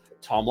Cardona,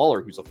 Tom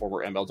Lawler, who's a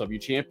former MLW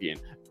champion.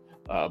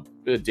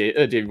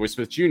 David Boy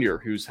Smith Jr.,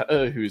 who's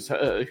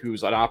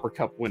an Opera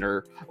Cup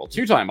winner, well,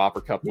 two-time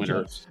Opera Cup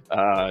winner,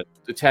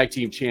 the tag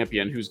team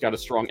champion, who's got a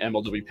strong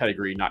MLW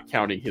pedigree, not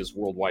counting his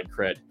worldwide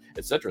cred,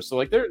 etc. So,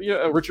 like, they're, you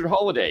know, Richard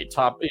Holiday,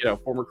 top, you know,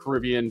 former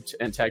Caribbean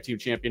and tag team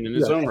champion in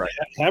his own right.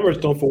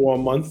 Hammerstone for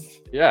 1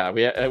 month. Yeah,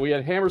 we had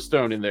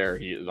Hammerstone in there.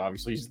 He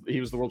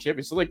was the world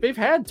champion. So, like, they've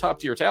had top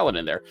tier talent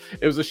in there.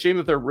 It was a shame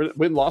that their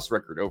win-loss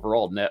record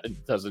overall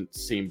doesn't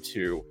seem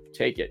to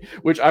take it.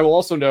 Which I will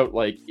also note,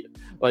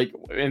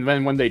 and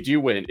then when they do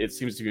win, it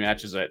seems to be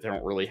matches that they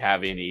don't really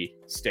have any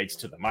stakes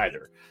to them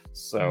either.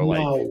 So,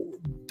 now,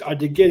 are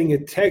they getting a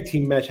tag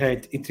team match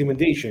and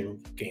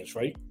intimidation games,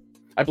 right?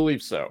 I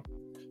believe so.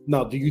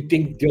 Now, do you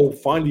think they'll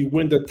finally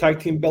win the tag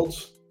team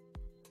belts?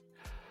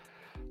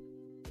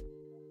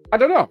 I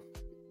don't know.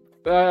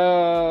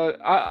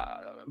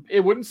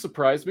 It wouldn't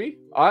surprise me.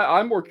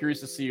 I'm more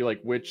curious to see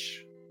like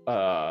which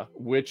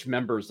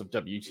members of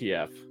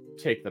WTF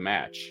take the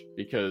match,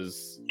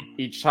 because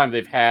each time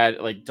they've had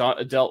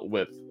dealt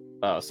with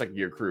second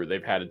gear crew,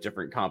 they've had a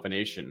different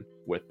combination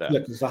with them. Yeah,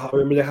 because I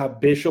remember they had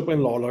Bishop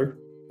and Lawler.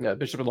 Yeah,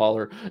 Bishop and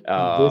Lawler.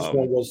 This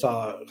one was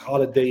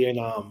Holiday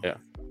and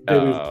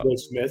David Boy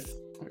Smith.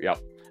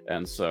 Yep.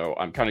 And so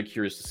I'm kind of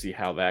curious to see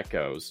how that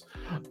goes.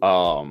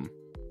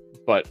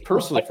 But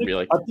personally, for me,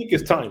 I think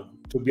it's time,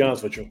 to be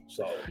honest with you.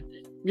 So.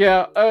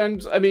 Yeah,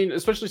 and I mean,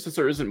 especially since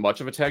there isn't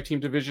much of a tag team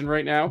division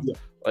right now,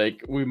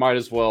 like we might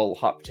as well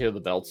hot potato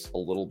the belts a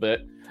little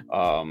bit.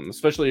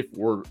 Especially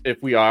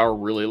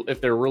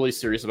if they're really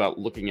serious about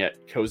looking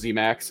at Cozy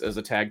Max as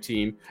a tag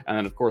team, and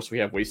then of course we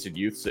have Wasted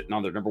Youth sitting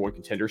on their number one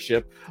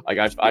contendership. Like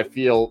I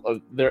feel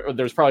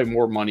there's probably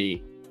more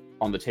money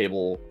on the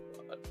table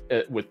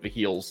with the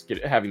heels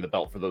having the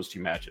belt for those two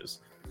matches.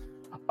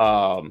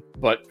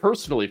 But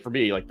personally, for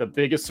me, like the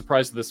biggest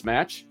surprise of this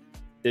match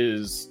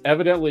is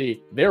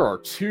evidently there are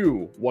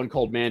two one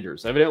called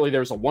Manders. Evidently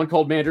there's a one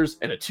called Manders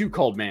and a two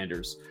called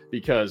Manders,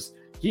 because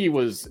he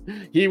was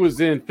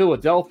in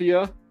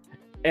Philadelphia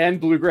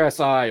and Bluegrass,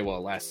 Iowa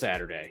last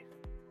Saturday.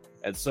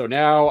 And so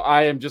now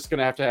I am just going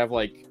to have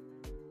like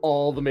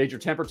all the major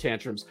temper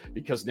tantrums,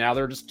 because now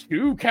there are just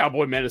two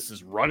Cowboy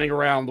Menaces running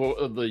around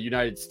the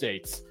United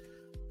States.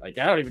 Like,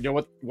 I don't even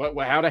know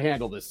how to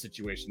handle this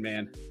situation,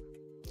 man.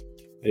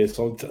 Yeah,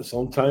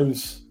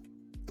 sometimes,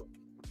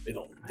 you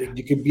know,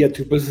 you can be at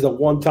two places at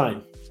one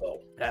time.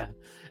 So.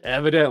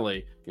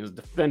 Evidently, he was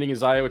defending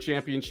his Iowa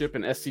championship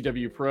in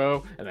SCW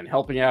Pro, and then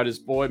helping out his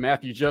boy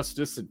Matthew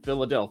Justice in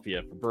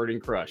Philadelphia for Burning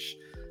Crush.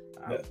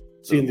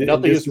 See,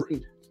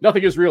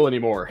 nothing is real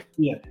anymore.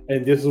 Yeah,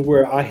 and this is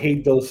where I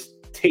hate those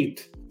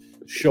taped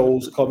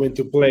shows come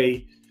into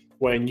play,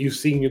 when you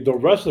see the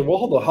wrestler. Well,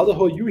 hold on, how the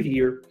hell are you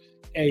here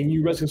and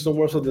you wrestling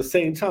somewhere else at the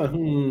same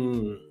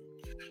time?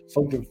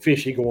 Something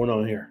fishy going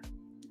on here.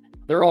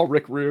 They're all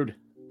Rick Rude.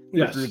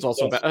 Yes, Rick Rude's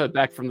also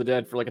back from the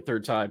dead for like a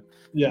third time.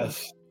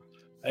 Yes.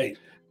 Hey,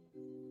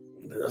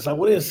 that's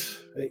how it is.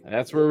 Hey.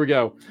 That's where we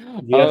go.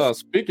 Yes.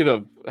 Speaking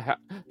of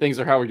things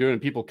are how we're doing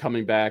and people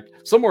coming back,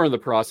 somewhere in the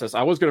process,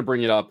 I was going to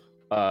bring it up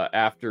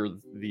after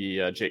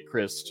the Jake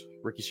Christ,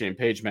 Ricky Shane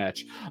Page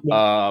match.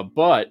 Yeah.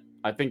 But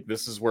I think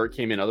this is where it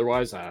came in.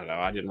 Otherwise, I don't know.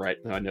 I didn't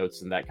write my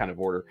notes in that kind of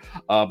order.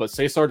 But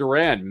Cesar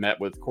Duran met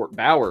with Court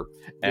Bauer,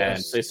 and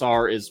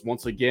Cesar is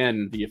once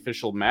again the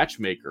official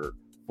matchmaker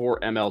for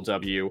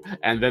MLW.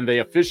 And then they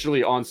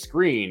officially on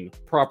screen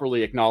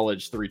properly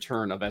acknowledged the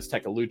return of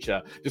Azteca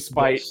Lucha,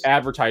 despite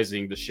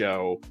advertising the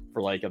show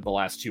for like the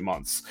last 2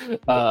 months.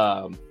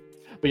 But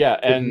yeah,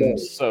 and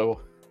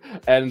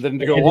then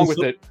to go along with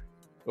it.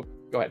 Oh,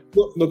 go ahead.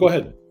 No, go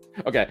ahead.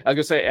 Okay, I was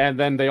gonna say, and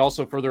then they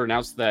also further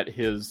announced that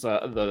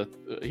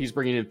he's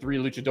bringing in 3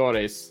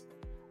 luchadores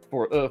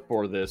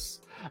for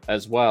this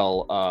as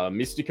well.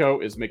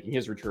 Mystico is making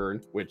his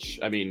return, which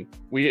I mean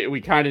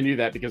we kind of knew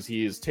that because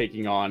he is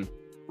taking on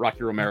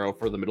Rocky Romero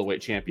for the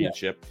middleweight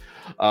championship.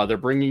 Yeah. They're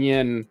bringing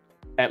in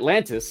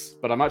Atlantis,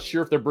 but I'm not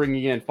sure if they're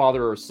bringing in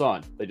father or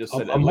son. They just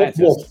said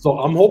Atlantis.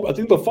 I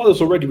think the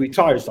father's already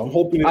retired, so I'm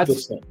hoping it's the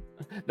son.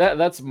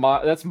 That's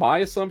my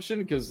assumption,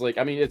 because like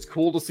I mean it's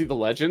cool to see the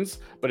legends,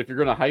 but if you're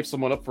gonna hype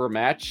someone up for a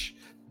match,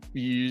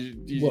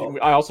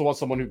 I also want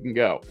someone who can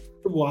go.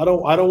 Well, I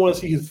don't want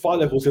to see his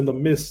father, who's in the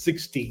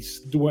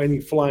mid-60s, do any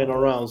flying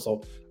around.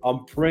 So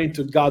I'm praying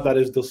to God that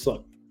is the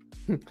son.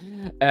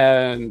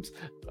 and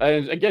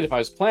again, if I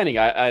was planning,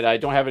 I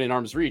don't have it in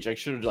arm's reach. I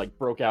should have like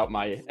broke out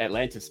my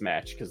Atlantis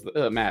match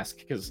mask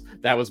because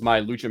that was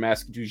my Lucha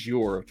mask du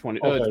jour of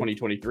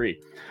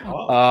 2023.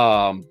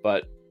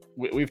 But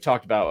we've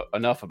talked about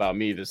enough about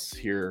me this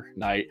here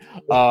night.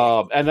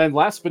 And then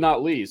last but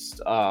not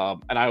least,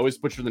 and I always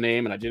butcher the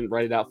name, and I didn't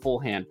write it out full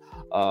hand.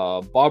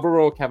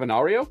 Barbaro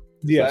Cavanario.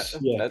 Yes,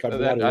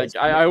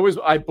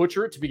 I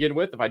butcher it to begin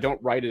with if I don't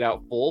write it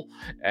out full,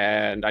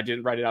 and I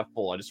didn't write it out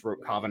full. I just wrote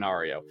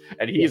Cavanario,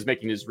 and he is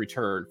making his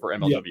return for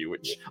MLW,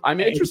 which I'm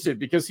interested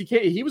because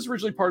he was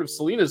originally part of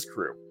Selena's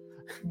crew.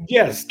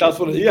 Yes, that's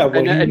what. Yeah,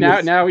 and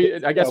now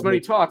I guess when he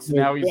talks,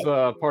 now he's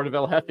part of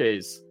El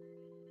Jefe's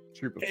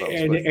troop of folks.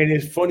 And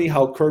it's funny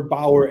how Kurt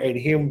Bauer and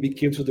him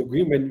became to the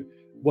agreement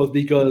was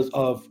because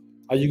of,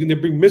 are you going to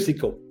bring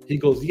Mystico? He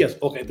goes, yes.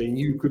 Okay, then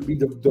you could be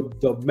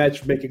the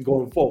matchmaker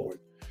going forward.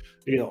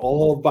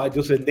 All by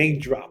just a name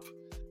drop.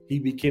 He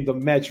became the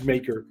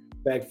matchmaker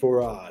back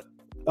for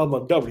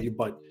MLW.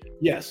 But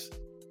yes,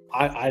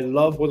 I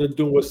love what they're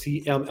doing with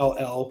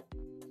CMLL.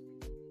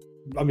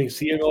 I mean,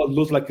 CMLL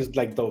looks like it's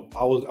like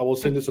I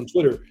was saying this on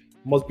Twitter,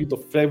 must be the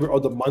flavor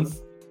of the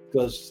month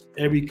because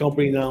every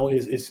company now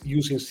is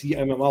using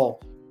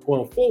CMLL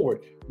going forward.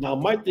 Now,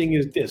 my thing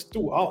is this,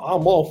 too.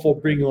 I'm all for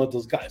bringing on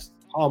those guys.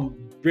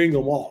 I'm bringing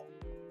them all.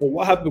 But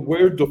what happened?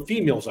 Where are the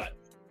females at?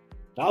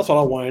 That's what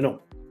I want to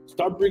know.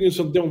 Start bringing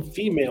some damn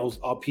females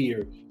up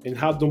here and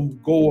have them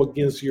go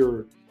against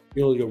your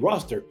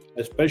roster,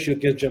 especially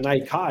against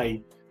Janai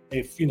Kai.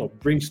 If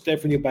bring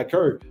Stephanie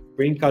Baker,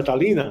 bring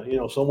Catalina,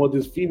 some of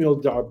these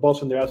females that are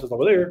busting their asses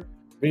over there,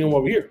 bring them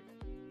over here.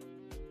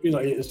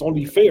 It's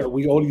only fair.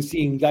 We only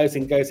seeing guys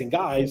and guys and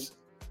guys.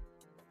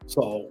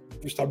 So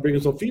we start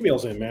bringing some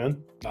females in,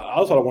 man.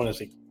 That's what I want to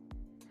see.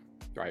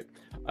 Right.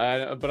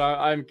 But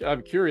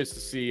I'm curious to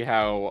see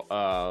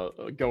how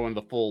going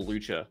the full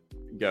lucha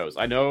goes.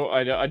 I know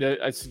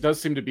it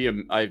does seem to be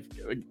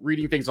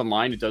reading things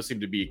online. It does seem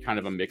to be kind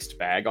of a mixed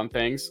bag on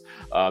things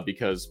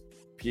because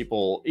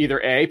people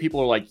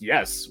are like,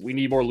 yes, we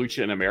need more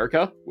lucha in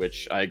America,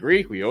 which I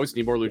agree. We always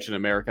need more lucha in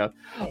America.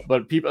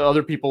 But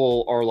other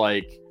people are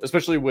like,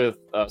 especially with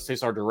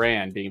Cesar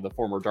Duran being the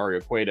former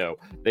Dario Cueto,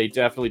 they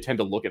definitely tend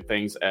to look at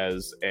things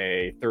as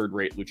a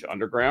third-rate lucha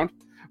underground,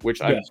 which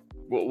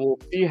we'll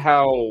see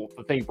how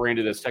the thing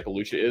branded as Teca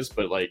Lucha is,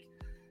 but like,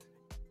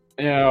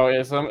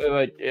 it's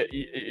like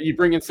you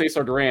bring in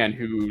Cesar Duran,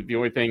 who the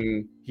only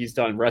thing he's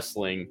done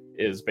wrestling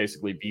is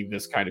basically be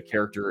this kind of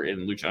character in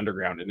Lucha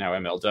Underground and now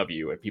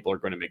MLW, and people are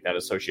going to make that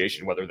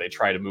association whether they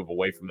try to move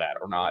away from that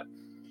or not.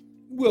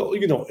 Well,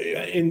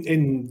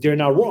 and they're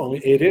not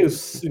wrong. It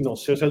is,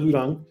 Cesar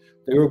Duran,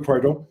 the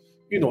Ricardo,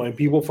 and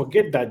people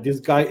forget that this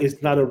guy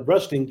is not a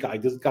wrestling guy.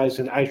 This guy's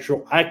an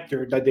actual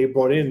actor that they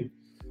brought in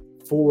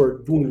for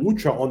doing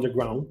Lucha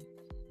Underground.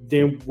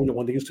 Then,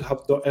 when they used to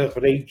have the El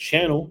Rey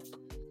channel,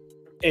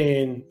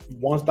 and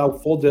once that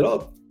folded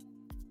up,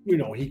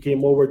 he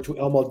came over to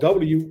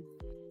MLW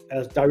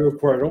as Dario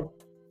Cueto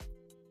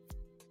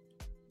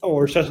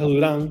or Cesar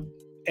Duran,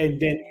 and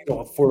then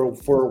for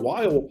a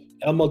while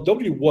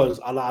MLW was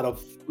a lot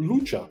of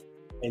lucha,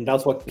 and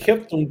that's what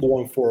kept them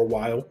going for a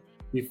while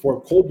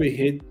before COVID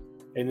hit,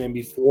 and then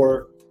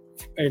before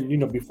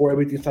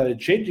everything started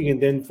changing, and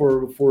then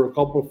for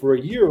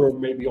a year or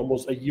maybe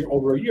almost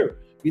over a year,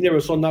 you never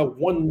saw not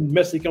one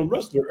Mexican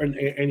wrestler in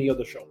any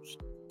other shows.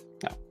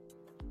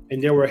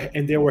 And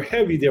they were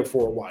heavy there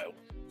for a while.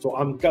 So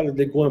I'm glad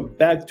they're going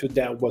back to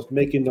that, was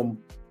making them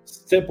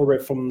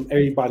separate from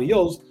everybody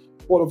else.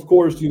 But of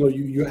course,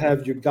 you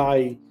have your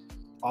guy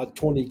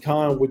Tony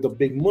Khan with the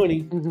big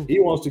money. Mm-hmm. He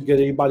wants to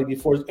get anybody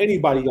before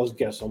anybody else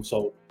gets them.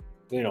 So,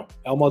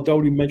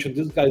 MLW mentioned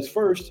this guy's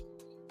first,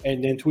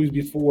 and then 2 weeks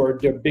before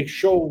their big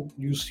show,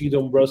 you see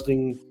them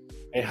wrestling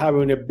and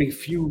having a big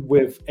feud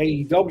with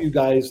AEW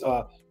guys,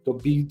 the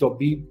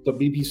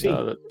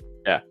BBC.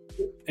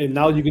 And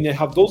now you're going to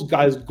have those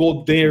guys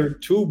go there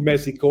to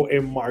Mexico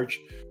in March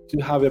to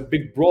have a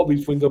big brawl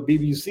between the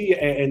BBC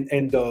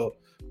and the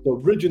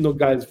original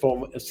guys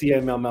from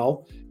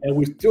CMML. And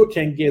we still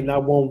can't get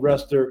that one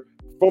wrestler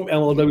from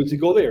MLW to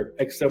go there,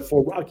 except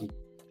for Rocky.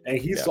 And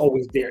he's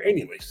always there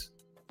anyways.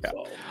 Yeah.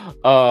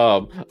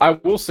 So. I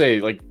will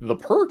say, like, the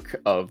perk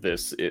of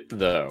this,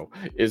 though,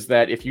 is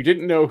that if you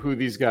didn't know who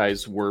these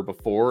guys were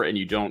before and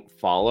you don't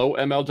follow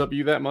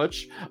MLW that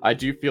much, I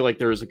do feel like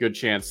there is a good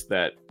chance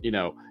that,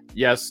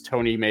 yes,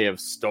 Tony may have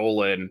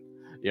stolen,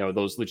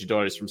 those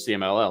luchadores from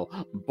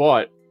CMLL,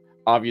 but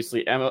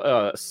obviously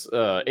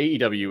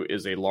AEW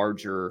is a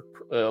larger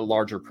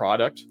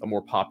product, a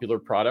more popular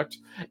product,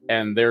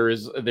 and there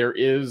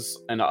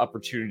is an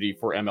opportunity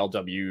for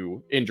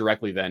MLW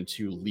indirectly then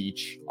to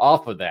leech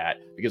off of that,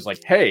 because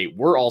like, hey,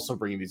 we're also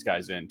bringing these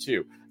guys in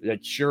too.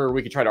 Like, sure,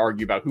 we could try to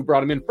argue about who brought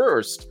them in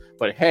first,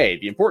 but hey,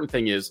 the important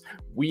thing is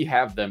we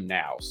have them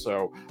now.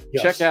 So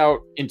check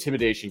out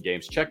Intimidation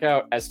Games, check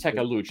out Azteca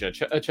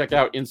Lucha, check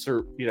out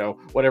insert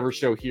whatever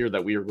show here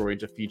that we are going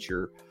to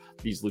feature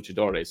these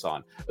luchadores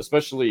on,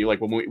 especially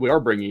like when we are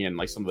bringing in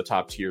like some of the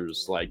top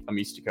tiers, like a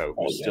Mystico,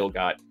 who's still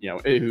got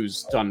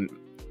who's done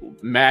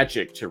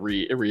magic to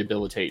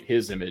rehabilitate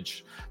his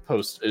image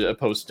post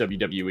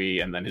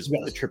WWE and then his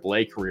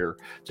AAA career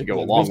to go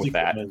along with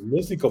that.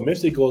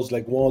 Mexico is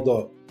like one of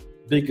the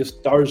biggest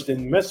stars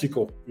in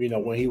Mexico,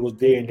 when he was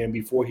there, and then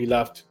before he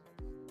left,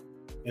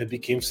 it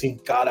became Sin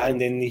Cara,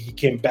 and then he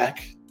came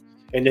back,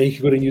 and then he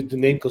couldn't use the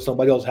name because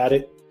somebody else had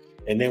it,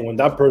 and then when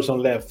that person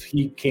left,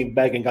 he came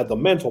back and got the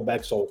mantle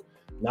back, so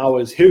now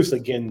it's his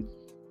again,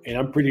 and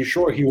I'm pretty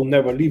sure he will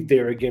never leave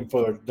there again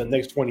for the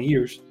next 20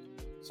 years.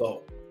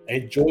 So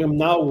enjoy him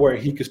now, where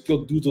he can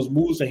still do those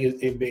moves in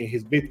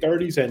his mid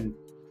 30s, and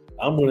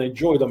I'm gonna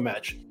enjoy the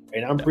match,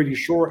 and I'm pretty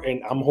sure,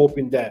 and I'm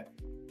hoping that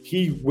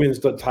he wins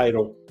the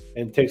title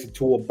and takes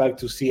it back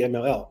to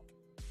CMLL.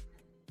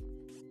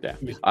 Yeah,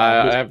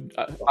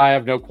 I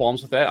have no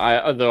qualms with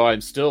that. Though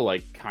I'm still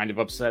like kind of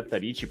upset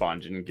that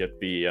Ichiban didn't get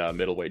the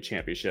middleweight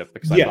championship,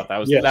 because I thought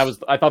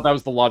that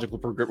was the logical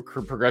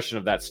progression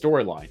of that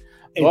storyline.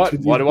 But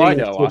what do I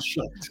know?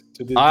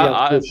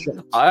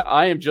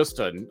 I am just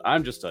a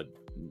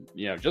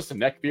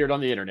neckbeard on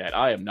the internet.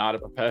 I am not a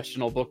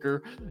professional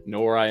booker,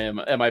 nor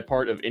am I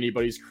part of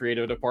anybody's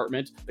creative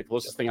department. The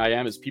closest thing I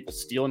am is people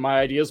stealing my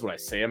ideas when I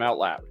say them out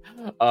loud.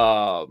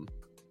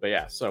 But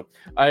yeah, so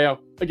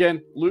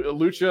again,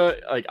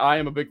 Lucha, like I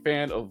am a big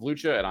fan of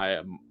Lucha, and I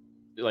am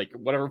like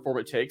whatever form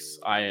it takes.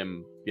 I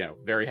am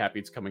very happy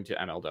it's coming to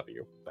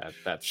MLW.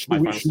 That's my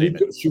final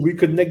statement. Should we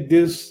connect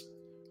this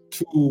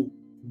to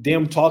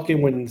them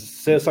talking when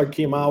Cesar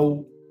came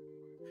out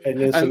and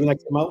then Selena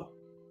came out?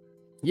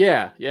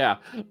 Yeah.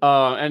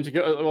 And to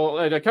go,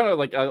 I kind of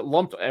like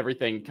lumped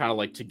everything kind of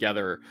like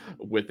together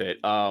with it.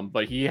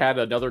 But he had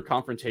another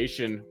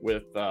confrontation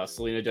with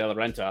Selena De La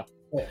Renta.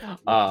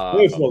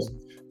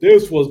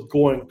 This was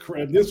going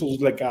crazy. This was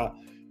like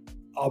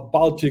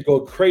about to go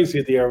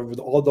crazy there with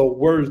all the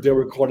words they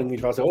were calling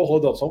each other. I said, "Oh,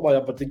 hold up, somebody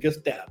about to get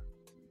stabbed."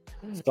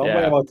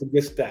 About to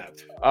get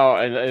stabbed. Oh,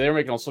 and they're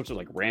making all sorts of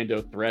like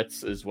rando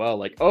threats as well.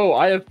 Like, oh,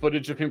 I have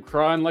footage of him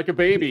crying like a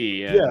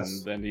baby. And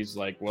then he's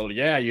like, well,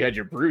 yeah, you had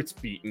your brutes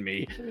beating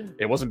me.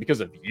 It wasn't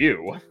because of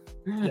you.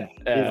 Yeah.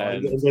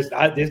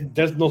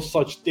 There's no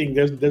such thing.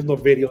 There's no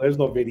video.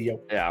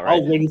 Yeah, right. I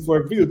was waiting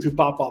for a video to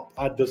pop up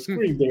at the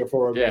screen there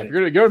for a minute. Yeah, if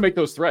you're gonna make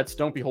those threats,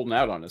 don't be holding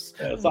out on us.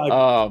 Yeah,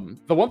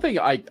 the one thing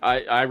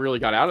I really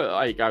got out of,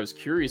 like, I was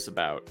curious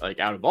about, like,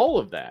 out of all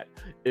of that,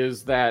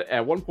 is that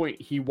at one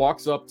point he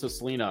walks up to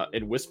Selena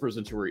and whispers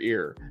into her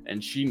ear,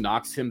 and she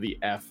knocks him the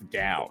F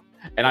down.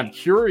 And I'm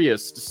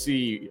curious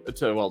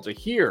to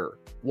hear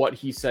what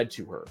he said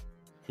to her.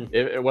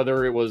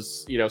 Whether it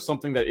was,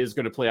 something that is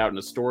going to play out in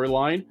a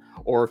storyline,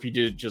 or if he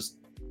did just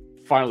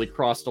finally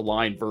cross the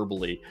line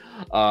verbally.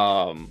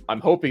 I'm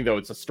hoping though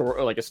it's a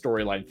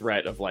storyline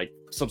threat of like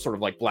some sort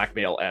of like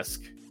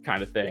blackmail-esque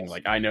kind of thing.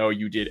 Like, I know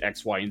you did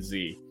X, Y, and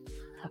Z.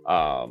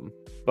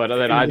 But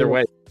then either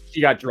way, she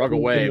got drug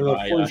away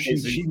by.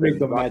 She made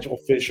the match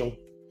official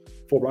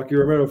for Rocky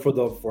Romero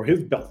for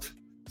his belt.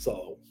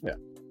 So yeah.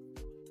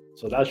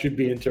 So that should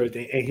be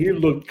interesting. And he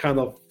looked kind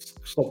of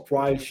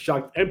surprised,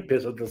 shocked, and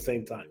pissed at the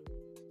same time.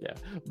 Yeah,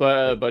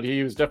 but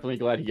he was definitely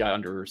glad he got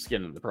under her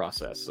skin in the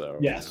process. So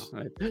yes,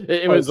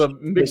 it was a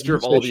mixture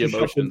of all the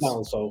emotions.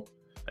 Down, so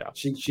yeah,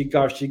 she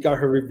got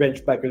her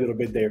revenge back a little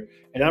bit there,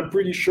 and I'm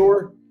pretty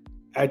sure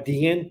at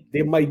the end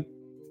they might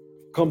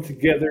come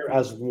together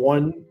as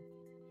one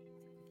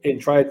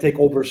and try to take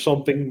over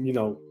something.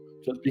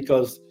 Just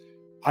because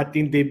I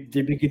think they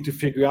begin to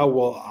figure out.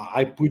 Well,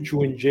 I put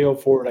you in jail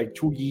for like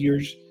 2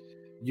 years.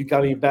 You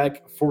got me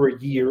back for a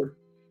year.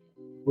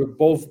 We're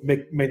both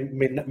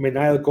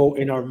maniacal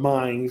in our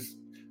minds.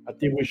 I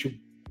think we should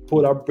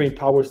put our brain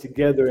powers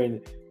together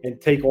and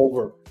take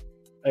over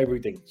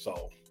everything.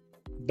 So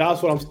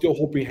that's what I'm still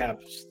hoping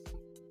happens.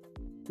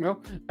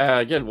 Well,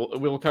 again,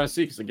 we'll kind of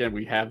see, because again,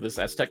 we have this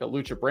Azteca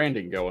Lucha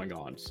branding going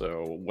on.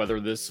 So whether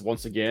this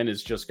once again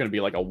is just going to be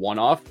like a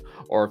one-off,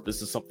 or if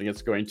this is something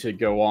that's going to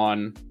go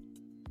on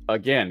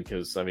again,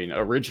 because I mean,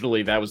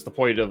 originally that was the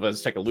point of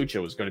Azteca Lucha,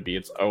 was going to be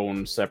its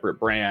own separate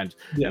brand,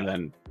 and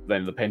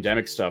then the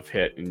pandemic stuff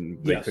hit,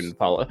 and they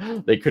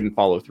couldn't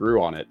follow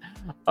through on it.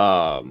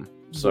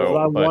 So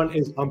what I want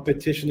is, I'm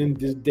petitioning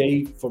this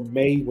day for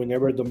May,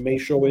 whenever the May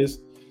show is,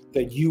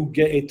 that you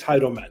get a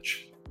title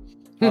match.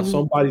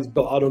 Somebody's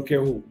belt. I don't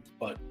care who,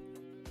 but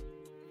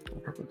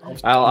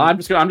I'm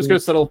just gonna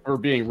settle for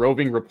being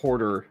roving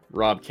reporter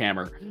Rob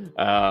Kamerer,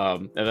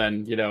 and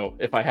then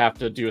if I have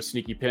to do a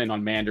sneaky pin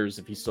on Manders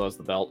if he still has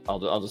the belt,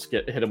 I'll just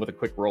hit him with a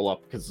quick roll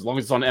up, because as long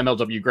as it's on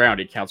MLW ground,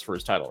 it counts for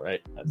his title,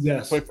 right? That's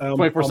yes,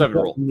 24/7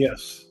 rule.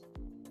 Yes.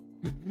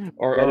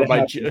 Or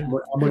my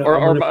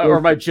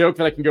joke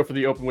that I can go for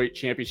the open weight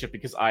championship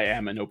because I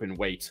am an open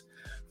weight.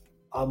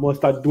 I'm gonna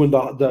start doing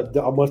the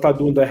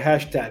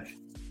hashtag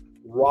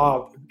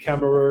Rob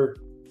Kamerer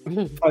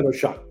title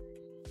shot.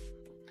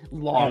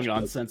 Long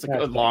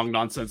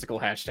nonsensical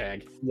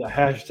hashtag. Yeah,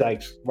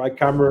 hashtags. Right,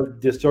 Kamerer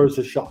deserves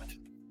a shot.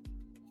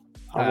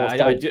 I'm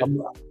gonna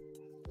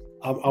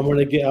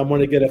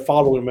get a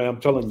following, man.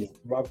 I'm telling you,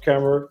 Rob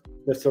Kamerer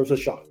deserves a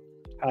shot.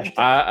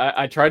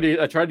 I tried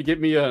to get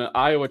me an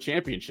Iowa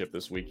championship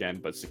this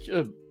weekend,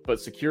 but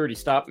security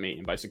stopped me,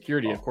 and by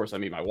security, of course, I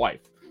mean my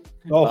wife.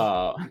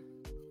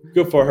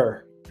 Good for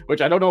her. Which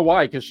I don't know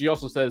why, because she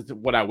also says that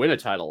when I win a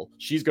title,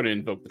 she's going to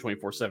invoke the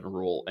 24/7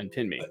 rule and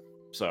pin me.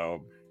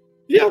 So,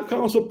 yeah, I'm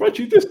kind of surprised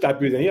you did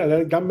stop you then.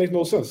 Yeah, that makes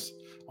no sense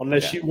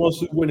unless she wants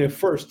to win it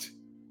first.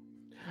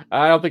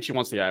 I don't think she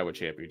wants the Iowa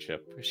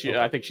championship.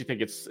 I think she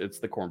thinks it's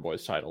the Corn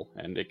Boys title,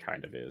 and it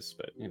kind of is.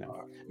 But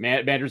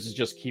Manders is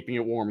just keeping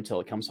it warm until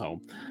it comes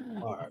home.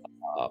 All right.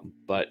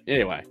 But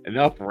anyway,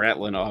 enough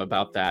rattling on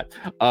about that.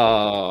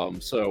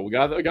 So we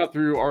got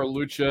through our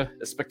Lucha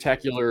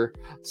spectacular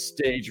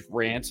stage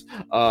rant.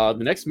 The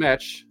next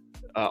match,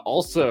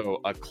 also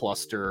a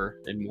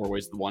cluster in more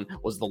ways than one,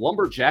 was the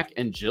Lumberjack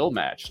and Jill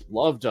match.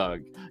 Love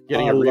Doug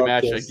getting a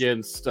rematch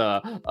against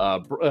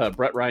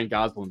Brett Ryan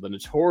Goslin, the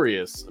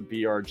notorious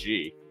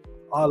BRG.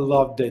 I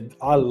loved it.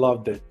 I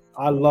love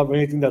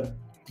anything that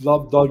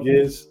Love Doug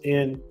is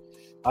in.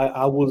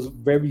 I was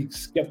very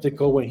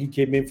skeptical when he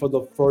came in for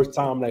the first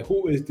time. Like,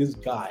 who is this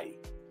guy?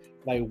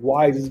 Like,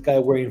 why is this guy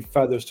wearing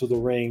feathers to the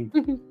ring?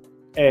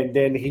 And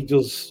then he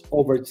just,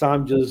 over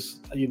time,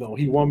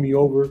 he won me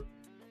over.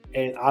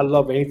 And I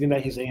love anything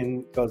that he's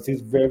in because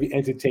he's very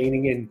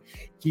entertaining and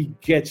he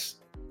gets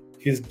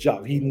his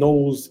job. He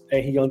knows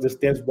and he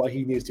understands what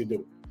he needs to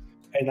do.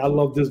 And I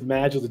love this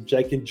match of the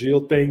Jack and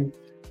Jill thing,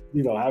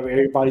 having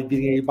everybody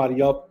beating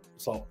everybody up.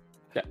 So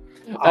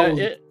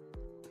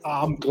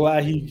I'm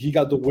glad he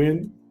got the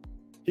win.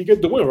 He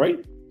got the win,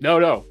 right?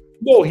 No,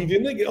 he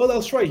didn't get. Oh,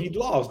 that's right. He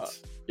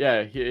lost.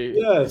 Yes.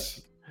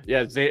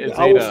 Zeta.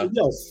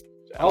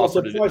 I was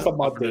surprised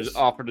about this.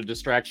 Offered a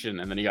distraction,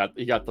 and then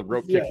he got the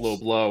rope kick low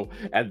blow,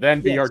 and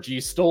then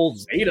BRG stole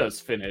Zeta's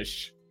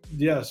finish.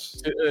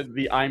 Yes.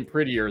 The I'm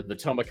Prettier, the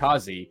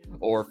Tomikaze,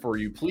 or for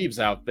you plebes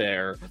out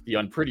there, the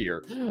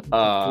Unprettier,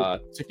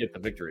 to get the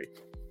victory.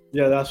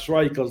 Yeah, that's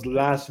right, because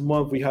last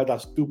month we had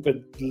that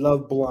stupid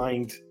Love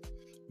Blind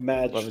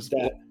match.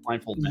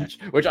 Blindfold match,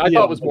 which I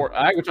thought was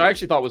which I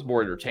actually thought was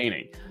more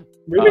entertaining.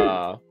 Really?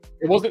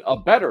 It wasn't a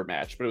better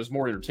match, but it was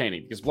more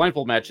entertaining because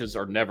blindfold matches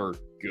are never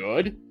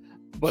good.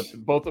 But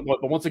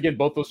once again,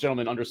 both those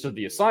gentlemen understood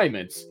the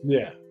assignments.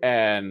 Yeah,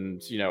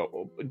 and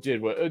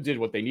did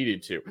what they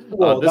needed to.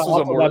 Well, this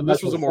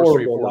was a more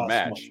straightforward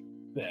match.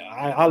 Yeah,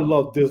 I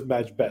love this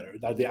match better.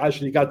 That they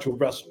actually got to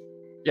wrestle.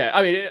 Yeah,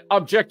 I mean,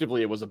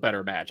 objectively, it was a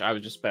better match. I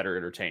was just better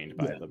entertained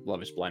by the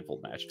Lovish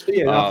blindfold match.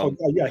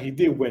 Yeah, he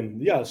did win.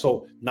 Yeah,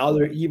 so now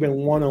they're even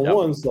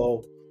one-on-one,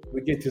 so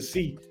we get to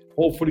see.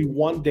 Hopefully,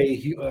 one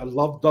day,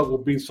 Love Doug will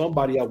bring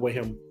somebody out with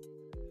him.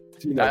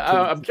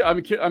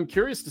 I'm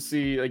curious to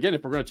see, again,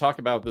 if we're going to talk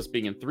about this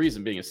being in threes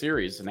and being a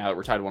series, and now that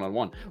we're tied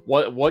 1-on-1,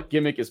 what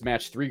gimmick is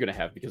match 3 going to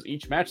have? Because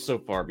each match so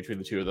far between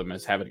the two of them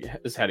has had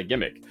a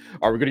gimmick.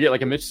 Are we going to get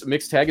like a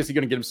mixed tag? Is he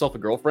going to get himself a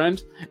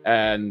girlfriend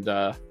and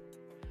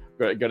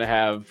going to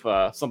have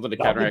something to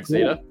counteract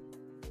Zeta?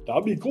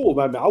 That'd be cool,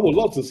 man. I would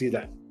love to see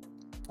that.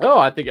 Oh,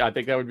 I think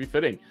that would be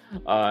fitting.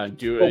 What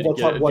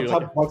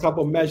type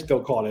of match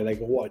they'll call it? Like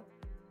what?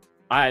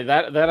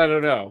 That I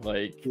don't know.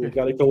 Like, you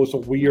gotta go with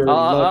some weird.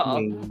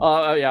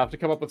 I have to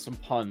come up with some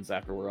puns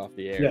after we're off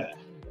the air. Yeah,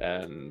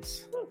 and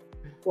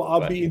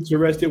I'll be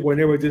interested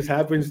whenever this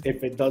happens.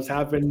 If it does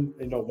happen,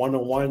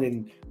 1-on-1,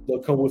 and they'll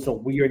come with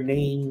some weird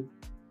name,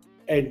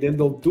 and then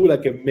they'll do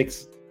like a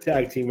mixed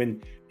tag team,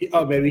 and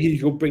maybe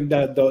he'll bring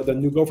the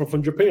new girlfriend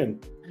from Japan.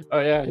 Oh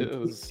yeah,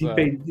 he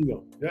paid.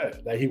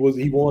 That he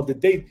wanted the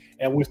date,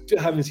 and we still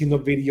haven't seen the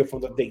video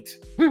from the date.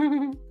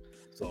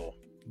 So.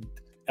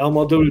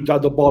 MLW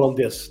got the ball on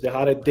this. They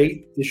had a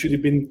date. It should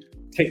have been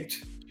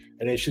taped,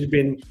 and it should have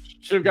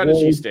gotten a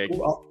cheesesteak.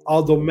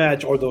 All the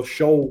match or the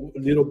show,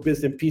 little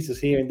bits and pieces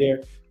here and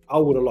there. I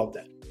would have loved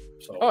that.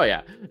 So. Oh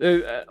yeah,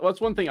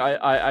 that's one thing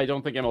I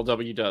don't think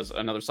MLW does.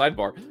 Another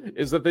sidebar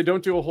is that they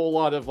don't do a whole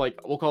lot of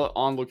like, we'll call it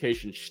on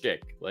location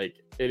shtick. Like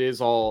it is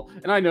all,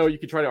 and I know you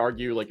could try to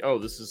argue like, oh,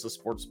 this is a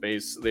sports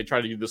base. They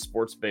try to do the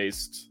sports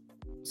based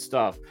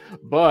stuff,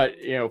 but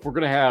if we're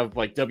gonna have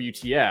like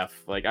WTF,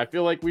 like I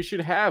feel like we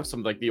should have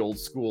some like the old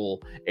school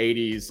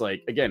 80s,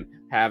 like again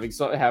having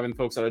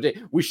folks on a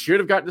date. We should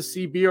have gotten to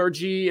see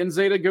BRG and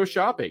Zeta go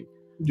shopping.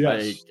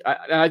 Yes,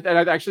 like,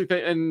 I actually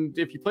think, and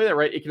if you play that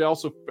right, it could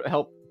also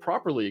help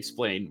properly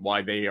explain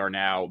why they are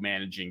now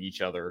managing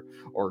each other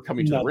or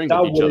coming to the ring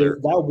with each other.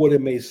 That would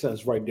have made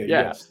sense right there.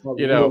 Yeah,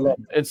 yes.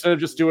 Instead of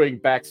just doing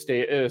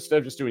backstage,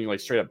 like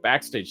straight up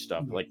backstage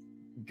stuff, like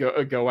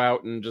go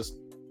out and just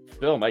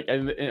film. Like,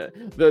 and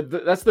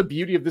that's the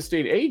beauty of this day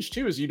and age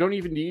too, is you don't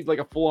even need like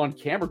a full-on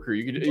camera crew.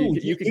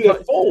 You can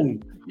cut a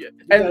phone,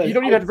 and you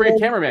don't even have to bring a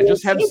cameraman.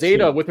 Just have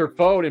Zeta with her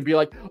phone and be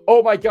like,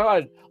 "Oh my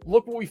god,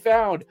 look what we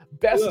found,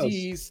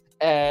 besties!"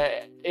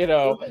 Yes.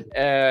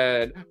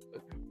 And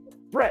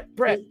Brett,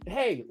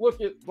 hey,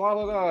 look at blah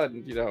blah blah.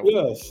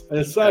 Yes,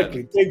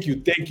 exactly. Thank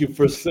you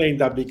for saying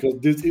that, because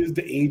this is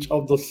the age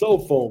of the cell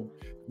phone.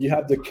 You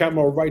have the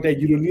camera right there.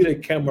 You don't need a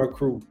camera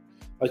crew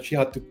that you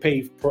have to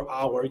pay per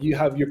hour. You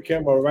have your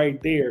camera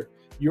right there.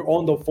 You're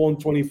on the phone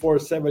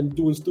 24/7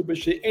 doing stupid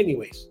shit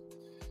anyways.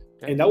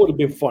 and that would have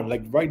been fun.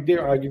 Like right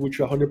there, I agree with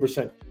you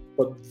 100%.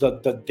 But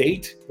the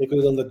date, they could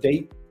have done the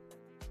date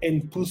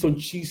and put some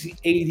cheesy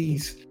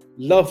 80s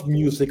love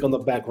music on the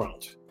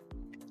background.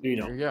 You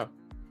know. There you go.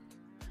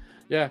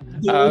 Yeah.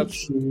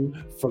 Don't you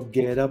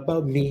forget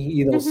about me,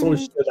 you know, some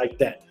shit like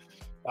that.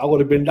 That would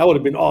have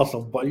been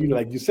awesome. But you know,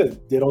 like you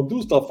said, they don't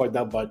do stuff like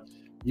that. But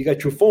you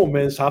got your phone,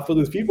 man. So half of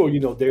these people, you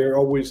know, they're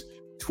always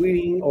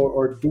tweeting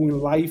or doing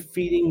live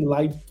feeding,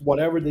 live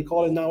whatever they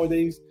call it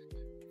nowadays,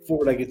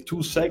 for like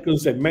 2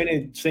 seconds, a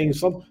minute, saying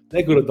something.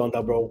 They could have done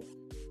that, bro.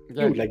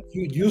 Exactly. Dude, like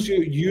you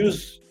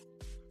use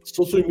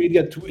social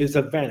media to its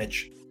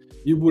advantage.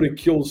 You would have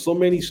killed so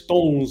many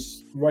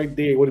stones right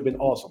there. It would have been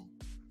awesome.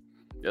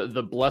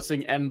 The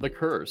blessing and the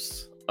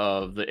curse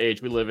of the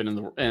age we live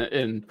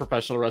in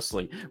professional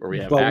wrestling, where we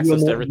have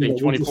access to everything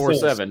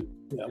 24/7.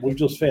 Yeah, we're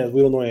just fans.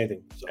 We don't know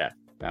anything. So. Yeah,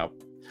 nope.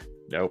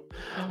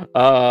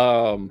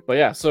 But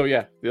yeah, so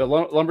yeah, the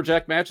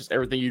lumberjack match is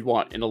everything you'd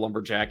want in a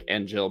lumberjack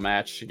and Jill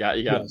match. You got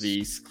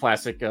the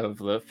classic of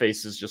the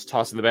faces just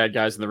tossing the bad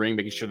guys in the ring,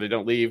 making sure they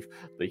don't leave.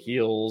 The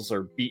heels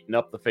are beating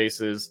up the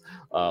faces.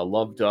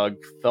 Love Doug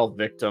fell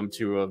victim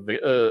to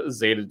a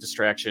Zeta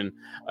distraction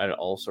and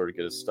all sort of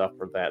good stuff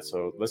for that.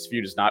 So this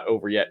feud is not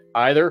over yet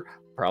either.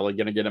 Probably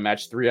going to get a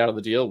match 3 out of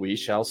the deal. We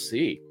shall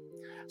see.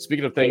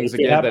 Speaking of things,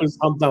 if it happens,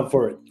 I'm down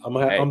for it.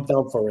 I'm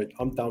down for it.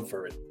 I'm down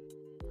for it.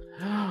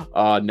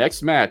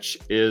 Next match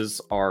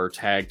is our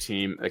tag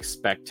team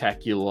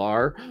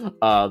spectacular,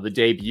 the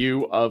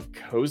debut of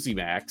Cozy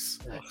Max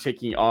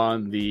taking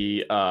on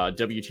the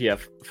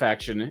WTF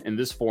faction. In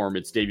this form,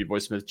 it's Davey Boy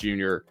Smith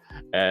Jr.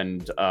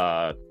 and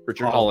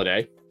Richard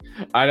Holiday.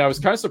 And I was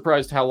kind of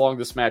surprised how long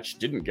this match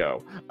didn't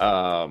go.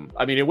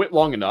 I mean, it went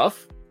long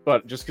enough,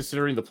 but just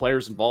considering the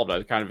players involved,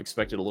 I kind of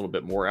expected a little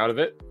bit more out of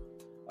it.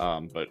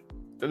 But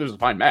it was a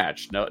fine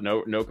match.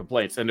 No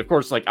complaints. And of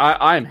course, like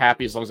I'm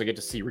happy as long as I get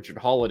to see Richard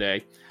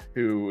Holiday,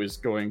 who is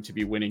going to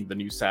be winning the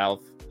New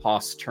South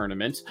Haas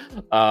tournament.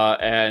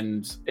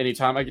 And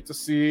anytime I get to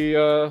see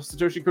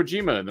Satoshi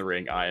Kojima in the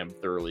ring, I am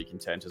thoroughly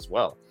content as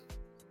well.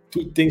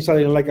 2 things I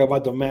didn't like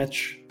about the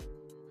match.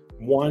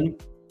 1,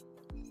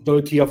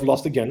 WTF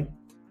lost again.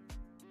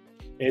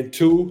 And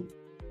 2,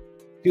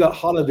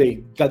 Holiday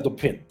got the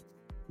pin.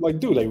 Like,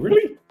 dude, like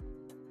really?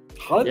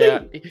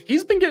 Holiday? Yeah,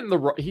 he's been getting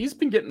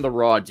the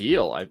raw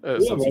deal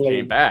since he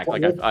came back.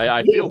 Like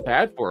I feel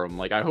bad for him.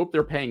 Like I hope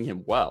they're paying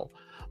him well,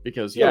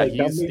 because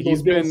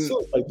he's been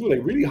like, dude, like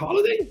really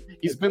Holiday?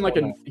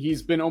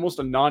 He's been almost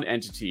a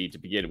non-entity to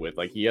begin with.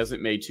 Like he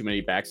hasn't made too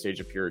many backstage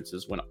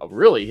appearances when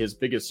really his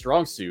biggest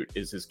strong suit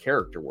is his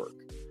character work.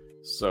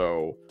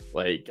 So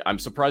like I'm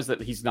surprised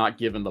that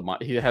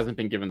he hasn't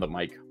been given the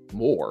mic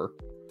more.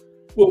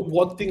 Well,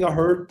 one thing I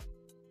heard,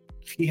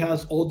 he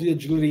has all the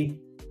agility,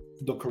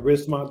 the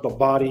charisma, the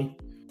body,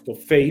 the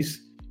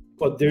face,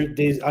 but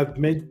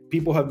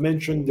people have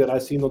mentioned that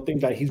I've seen no thing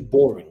that he's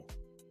boring.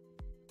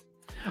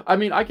 I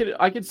mean, I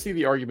could see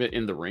the argument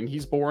in the ring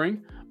he's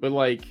boring, but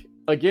like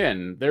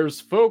again, there's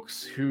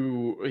folks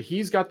who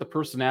he's got the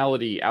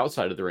personality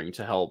outside of the ring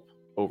to help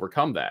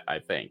overcome that. I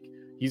think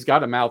he's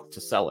got a mouth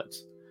to sell it.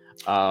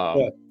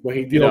 When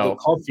he did all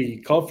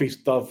the coffee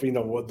stuff,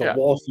 with the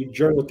Wall Street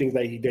Journal things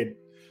that he did.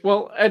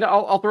 Well, and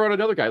I'll throw out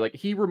another guy. Like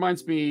he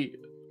reminds me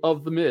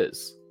of The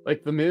Miz.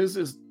 Like The Miz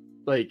is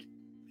like,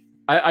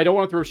 I don't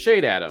want to throw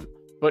shade at him,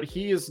 but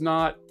he is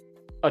not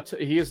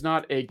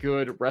a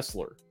good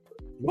wrestler.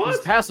 What? He's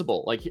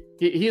passable. Like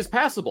he is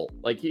passable.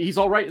 Like he's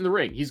all right in the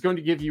ring. He's going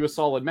to give you a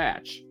solid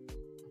match,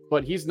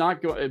 but he's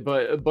not going.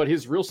 But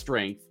his real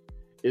strength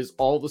is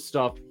all the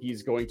stuff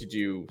he's going to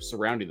do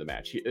surrounding the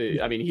match.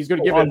 He's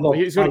going to give it.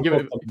 He's going to give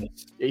it.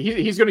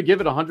 He's going to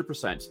give it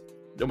 100%,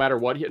 no matter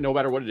what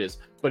it is.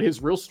 But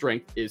his real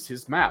strength is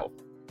his mouth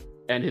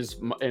and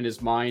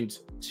his mind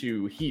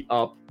to heat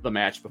up the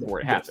match before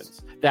it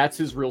happens. That's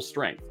his real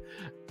strength.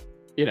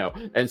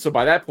 And so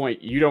by that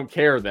point, you don't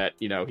care that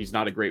he's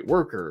not a great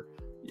worker.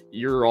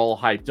 You're all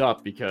hyped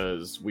up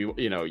because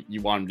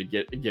you want him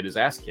to get his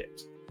ass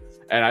kicked.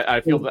 And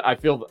I feel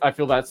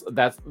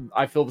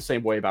the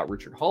same way about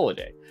Richard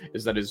Holiday,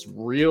 is that his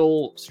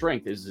real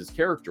strength is his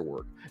character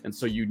work. And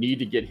so you need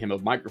to get him a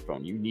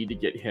microphone. You need to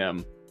get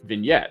him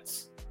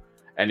vignettes.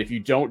 And if you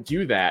don't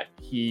do that,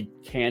 he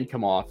can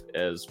come off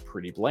as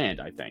pretty bland,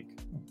 I think.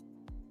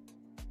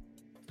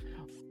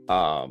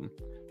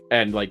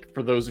 And like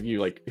for those of you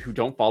like who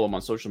don't follow him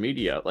on social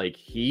media, like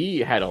he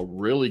had a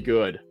really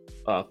good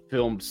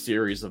filmed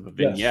series of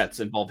vignettes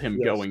involve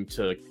him going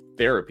to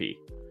therapy.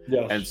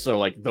 Yes. And so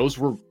like those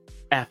were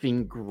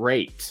effing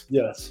great.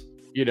 Yes.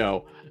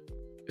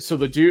 So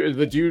the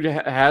dude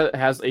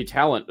has a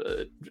talent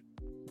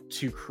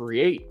to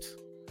create.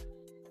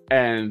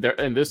 And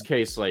in this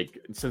case, like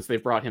since they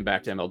brought him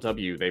back to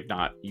MLW, they've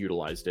not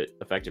utilized it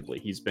effectively.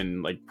 He's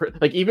been like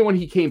even when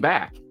he came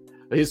back,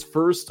 his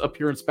first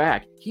appearance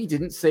back, he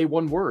didn't say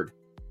one word.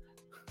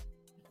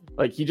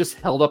 Like he just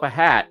held up a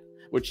hat,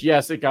 which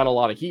yes, it got a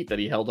lot of heat that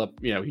he held up.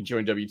 He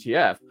joined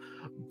WTF,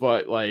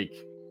 but like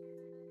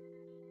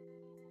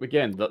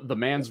again, the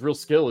man's real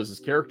skill is his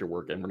character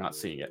work, and we're not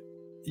seeing it.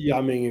 Yeah,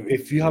 I mean,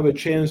 if you have a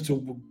chance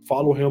to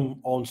follow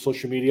him on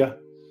social media,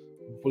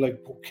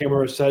 like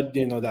Kamerer said,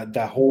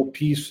 that whole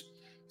piece,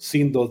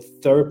 seeing the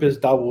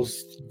therapist, that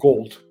was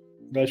gold.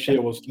 That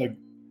shit was like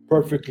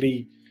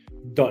perfectly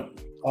done.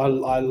 I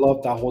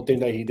love that whole thing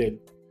that he did,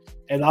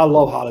 and I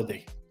love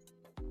Holiday.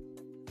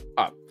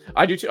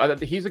 I do too.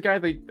 He's a guy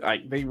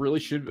they really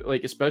should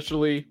like,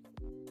 especially.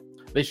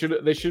 They should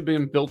have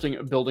been building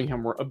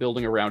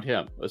around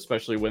him,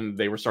 especially when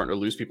they were starting to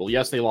lose people.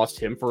 Yes, they lost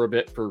him for a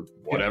bit for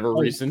whatever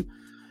reason,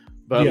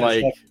 but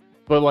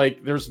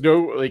there's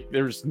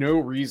no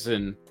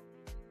reason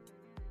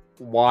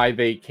why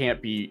they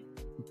can't be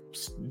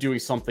doing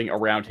something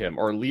around him,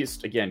 or at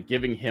least again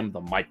giving him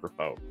the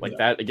microphone like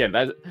that. Again,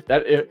 that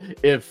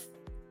if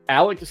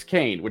Alex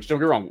Kane, which don't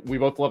get me wrong, we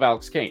both love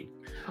Alex Kane,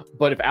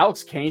 but if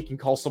Alex Kane can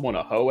call someone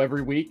a hoe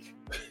every week,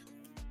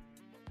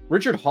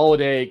 Richard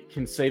Holiday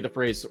can say the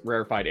phrase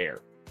 "rarefied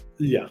air."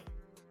 Yeah,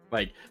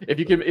 like if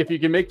you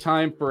can make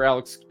time for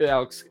Alex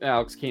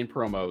Kane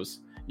promos,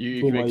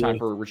 you can make time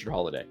for Richard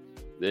Holiday.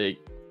 And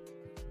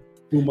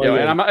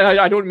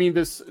I don't mean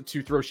this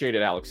to throw shade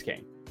at Alex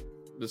Kane,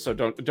 so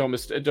don't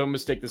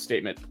mistake the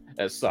statement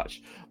as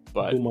such.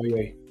 But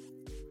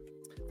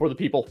for the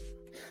people,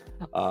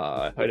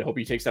 I hope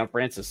he takes down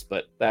Francis.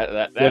 But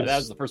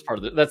that's the first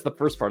part of that's the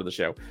first part of the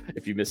show.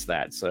 If you missed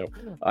that, so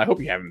I hope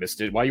you haven't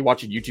missed it. Why are you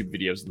watching YouTube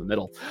videos in the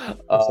middle?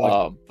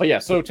 But yeah,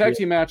 so tag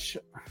team match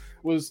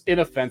was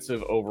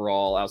inoffensive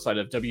overall, outside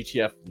of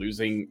WTF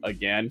losing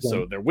again. Yeah.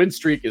 So their win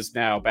streak is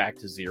now back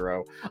to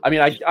 0. I mean,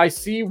 I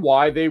see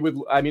why they would.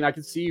 I mean, I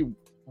can see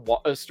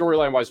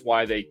storyline wise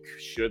why they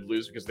should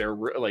lose, because they're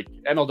like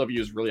MLW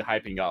is really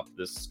hyping up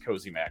this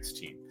Cozy Max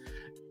team.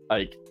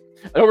 Like,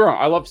 don't get me wrong,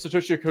 I love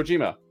Satoshi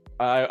Kojima.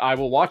 I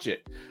will watch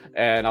it,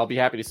 and I'll be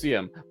happy to see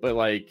him. But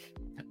like,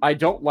 I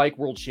don't like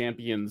world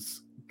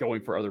champions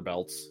going for other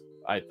belts.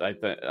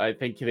 I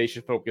think they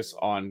should focus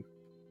on,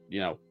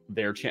 the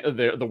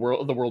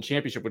world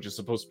championship, which is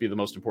supposed to be the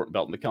most important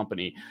belt in the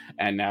company,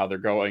 and now they're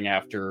going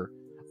after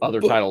other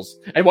titles.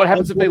 And what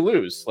happens if they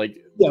lose?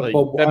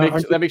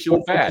 That makes you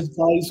look bad.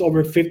 Guys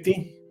over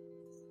 50.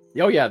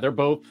 Oh yeah, they're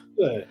both.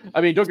 Yeah.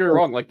 I mean, don't get me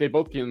wrong; like they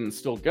both can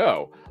still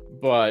go,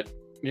 but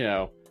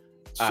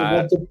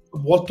So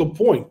what's the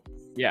point?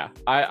 Yeah,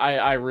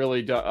 I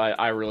really don't.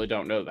 I really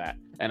don't know that,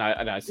 and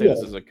I say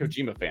this as a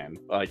Kojima fan.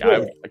 Like I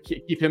would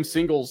keep him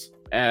singles,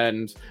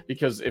 and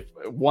because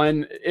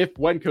when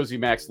Cozy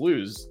Max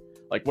lose,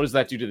 like what does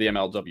that do to the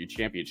MLW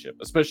championship?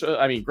 Especially,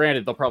 I mean,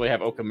 granted they'll probably have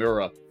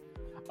Okamura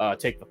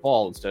take the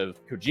fall instead of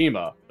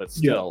Kojima, but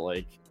still,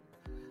 like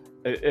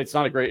it's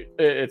not a great.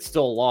 It's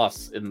still a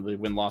loss in the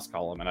win-loss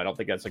column, and I don't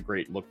think that's a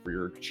great look for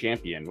your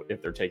champion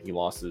if they're taking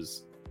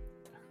losses.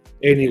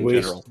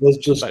 Anyways, let's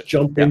just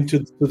jump into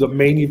the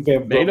main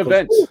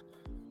event.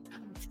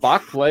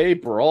 Fak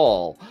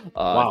Brawl.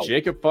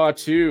 Jacob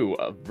Fatu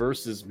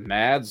versus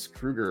Mads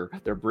Kruger.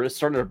 They're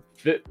starting to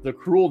fit the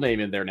Cruel name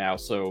in there now.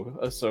 So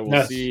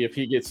we'll see if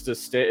he gets to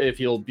stay, if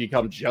he'll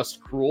become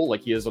just Cruel like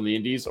he is on the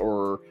Indies,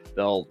 or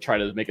they'll try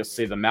to make us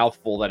say the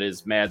mouthful that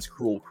is Mads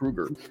Cruel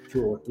Kruger.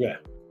 Sure, yeah.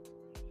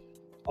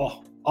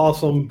 Oh,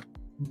 awesome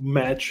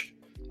match.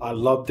 I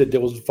loved it. There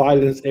was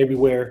violence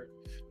everywhere.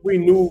 We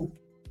knew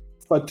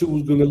Fatu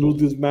was going to lose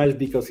this match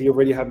because he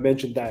already had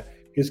mentioned that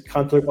his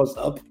contract was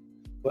up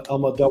with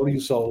MLW,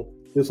 so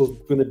this was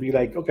going to be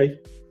like, okay,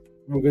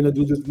 we're going to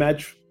do this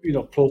match,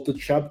 close the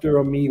chapter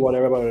on me,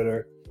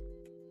 whatever.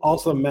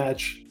 Awesome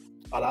match.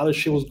 A lot of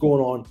shit was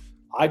going on.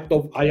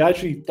 I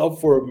actually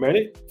thought for a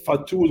minute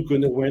Fatu was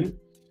going to win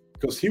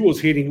because he was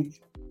hitting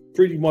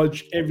pretty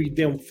much every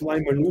damn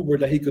flying maneuver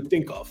that he could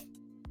think of,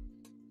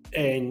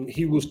 and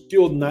he was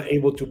still not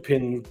able to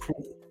pin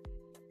Cruel.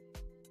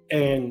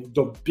 And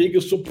the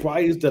biggest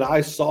surprise that I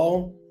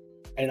saw,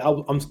 and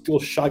I'm still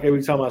shocked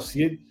every time I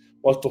see it,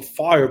 was the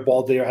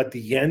fireball there at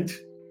the end.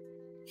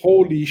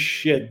 Holy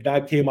shit,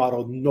 that came out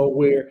of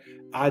nowhere.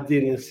 I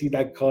didn't see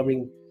that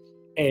coming.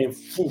 And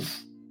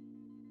poof.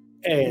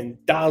 And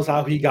that was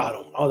how he got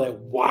him. I was like,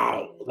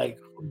 wow.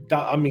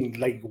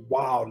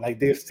 Wow. Like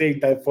they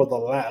saved that for the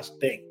last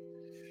thing.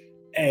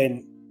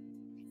 And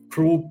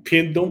Cruel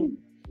pinned him.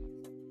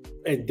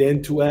 And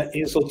then to add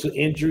insult to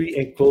injury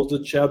and close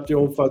the chapter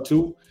on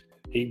Fatu,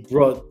 he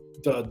brought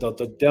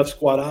the Death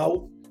Squad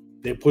out.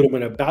 They put him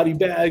in a body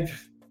bag.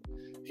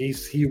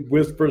 He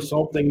whispered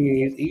something in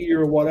his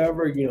ear or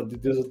whatever.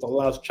 This is the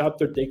last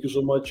chapter. Thank you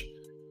so much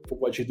for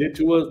what you did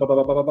to us. Blah,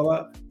 blah, blah, blah, blah,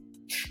 blah.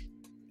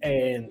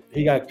 And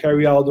he got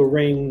carried out of the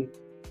ring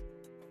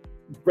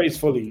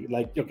gracefully.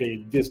 Like, okay,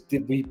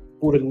 did we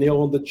put a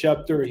nail on the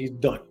chapter? He's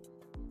done.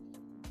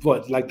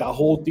 But like the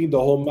whole thing, the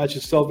whole match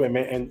itself, and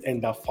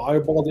the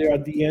fireball there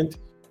at the end,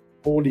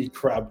 holy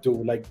crap,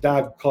 dude! Like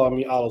that caught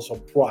me out of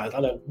surprise.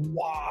 I'm like,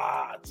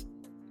 what?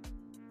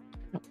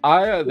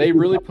 They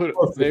really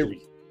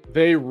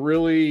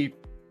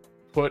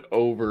put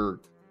over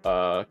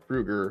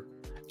Kruger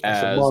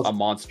as a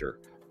monster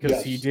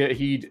because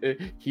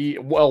he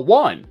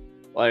won,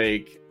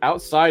 like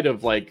outside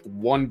of like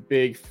one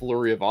big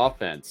flurry of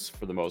offense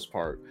for the most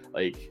part.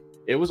 Like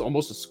it was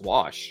almost a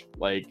squash.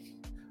 Like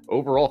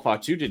overall,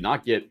 Fatu did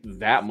not get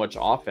that much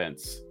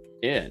offense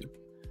in.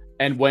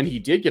 And when he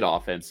did get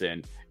offense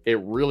in, it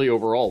really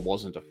overall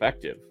wasn't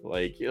effective.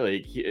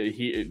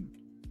 He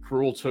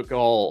Cruel took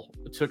all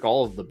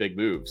of the big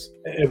moves.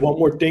 And one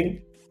more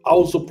thing, I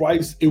was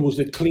surprised it was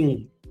a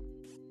clean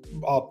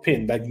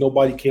pin. Like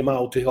nobody came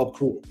out to help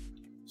Cruel.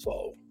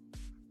 So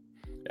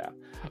yeah,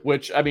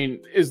 which I mean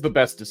is the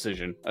best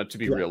decision to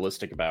be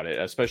realistic about it,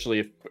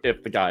 especially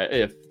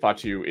if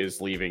Fatu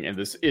is leaving and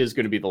this is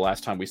going to be the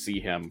last time we see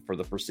him for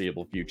the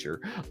foreseeable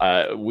future.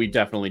 We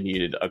definitely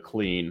needed a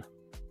clean.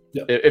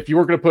 Yeah. If you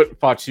weren't going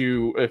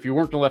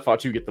to let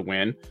Fatu get the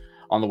win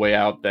on the way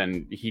out,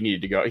 then he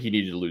needed to go. He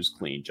needed to lose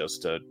clean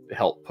just to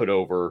help put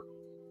over.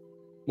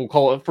 We'll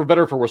call it, for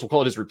better or for worse, we'll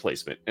call it his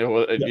replacement.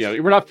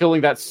 We're not filling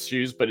that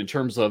shoes, but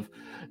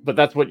but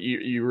that's what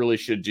you really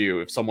should do.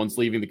 If someone's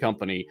leaving the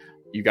company,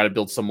 you got to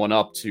build someone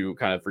up to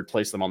kind of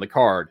replace them on the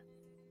card.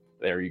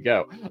 There you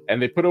go.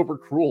 And they put over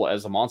Cruel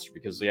as a monster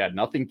because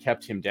nothing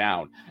kept him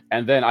down.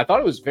 And then I thought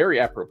it was very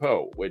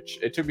apropos, which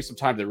it took me some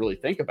time to really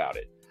think about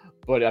it.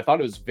 But I thought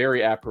it was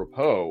very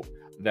apropos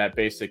that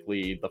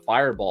basically the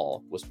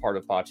fireball was part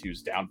of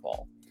Fatu's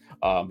downfall,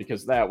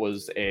 because that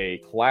was a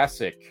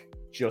classic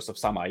Joseph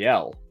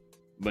Samael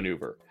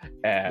maneuver,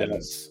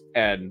 and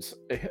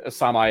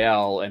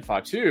Samael and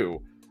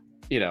Fatu,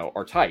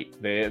 are tight.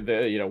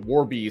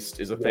 War Beast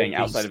is a thing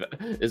outside of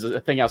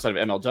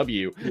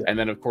MLW, and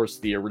then of course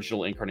the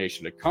original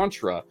incarnation of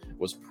Contra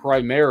was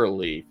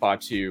primarily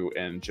Fatu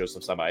and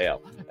Joseph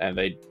Samael, and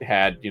they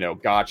had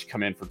Gotch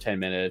come in for 10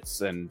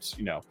 minutes, and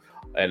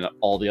and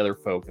all the other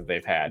folk that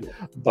they've had,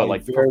 but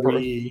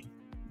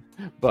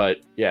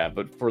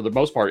but for the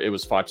most part, it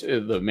was Fatu.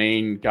 The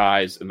main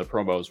guys in the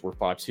promos were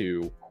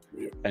Fatu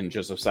and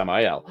Joseph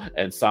Samael,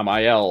 and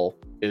Samael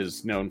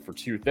is known for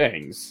two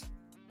things: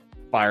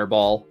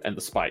 Fireball and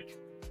the Spike.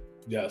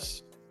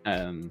 Yes.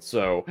 And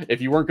so if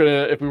we weren't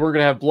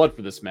gonna have blood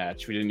for this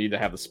match, we didn't need to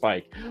have the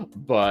Spike.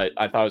 But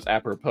I thought it was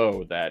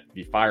apropos that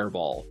the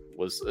Fireball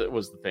was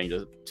the thing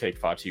to take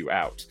Fatu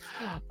out.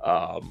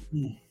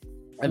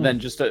 And then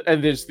just the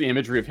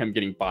imagery of him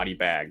getting body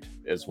bagged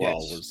as well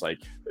was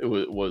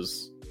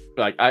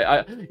like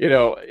I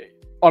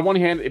on one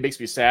hand it makes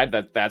me sad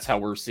that that's how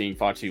we're seeing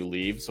Fatu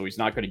leave, so he's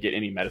not going to get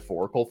any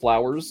metaphorical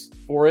flowers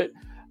for it.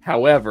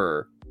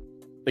 However,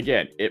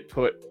 again, it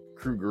put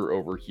Kruger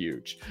over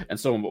huge, and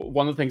so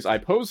one of the things I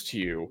posed to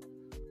you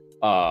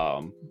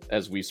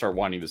as we start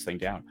winding this thing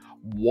down,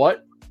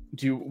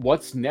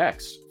 what's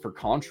next for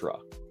Contra?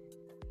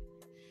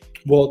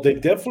 Well, they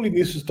definitely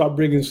need to start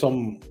bringing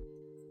some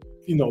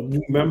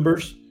new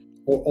members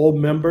or old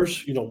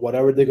members,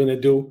 whatever they're going to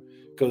do.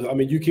 Because, I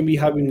mean, you can be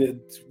having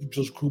it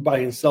just Crew by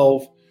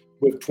himself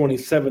with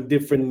 27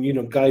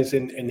 different, guys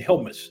in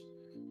helmets.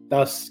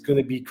 That's going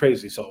to be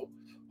crazy. So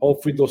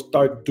hopefully they'll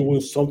start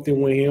doing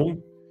something with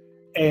him.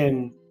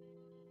 And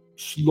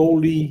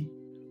slowly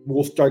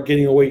we'll start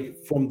getting away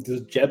from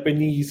the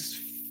Japanese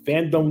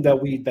fandom that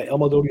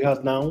MLW has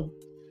now,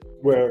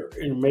 where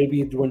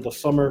maybe during the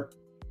summer,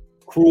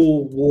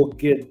 Cruel will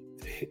get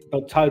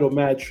a title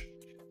match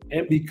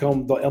and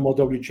become the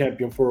MLW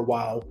champion for a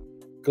while,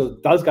 because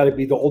that's got to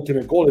be the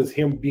ultimate goal, is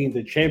him being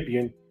the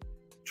champion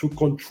to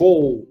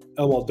control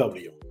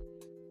MLW,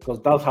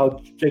 because that's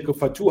how Jacob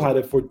Fatu had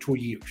it for 2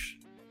 years.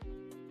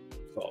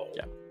 So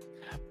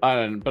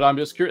but I'm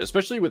just curious,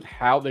 especially with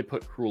how they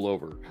put Cruel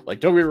over.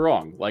 Like, don't get me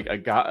wrong, like a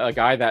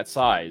guy that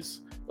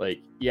size,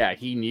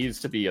 he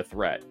needs to be a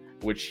threat,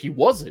 which he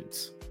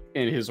wasn't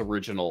in his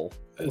original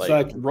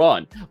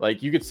run.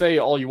 Like, you could say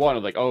all you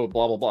want, like, oh,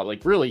 blah blah blah.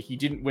 Like, really, he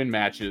didn't win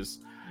matches.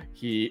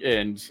 He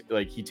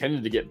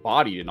tended to get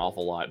bodied an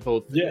awful lot,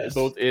 both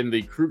in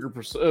the Kruger,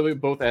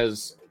 both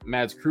as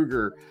Mads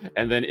Kruger,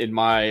 and then in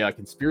my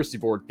conspiracy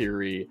board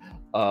theory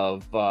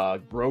of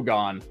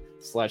Grogan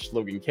 /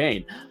 Logan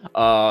Kane.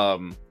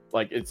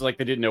 It's like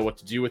they didn't know what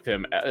to do with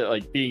him,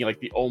 being like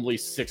the only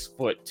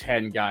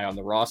 6'10" guy on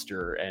the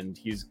roster, and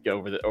he's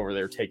over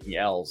there taking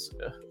L's,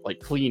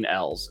 clean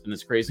L's, and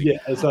it's crazy. Yeah,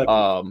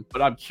 exactly.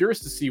 But I'm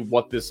curious to see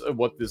what this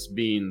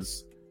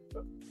means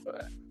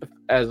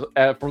as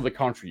for the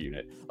Contra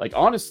unit. Like,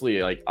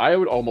 honestly, I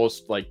would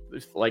almost like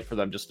for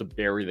them just to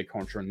bury the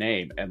Contra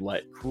name and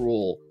let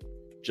Cruel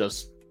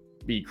just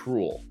be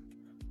Cruel.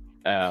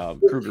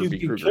 Kruger be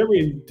Kruger.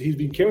 He's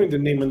been carrying the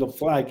name and the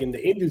flag in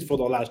the Indies for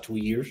the last 2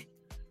 years.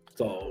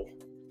 So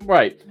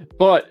right,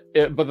 but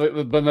then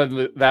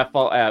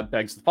that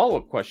begs the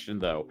follow-up question,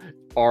 though: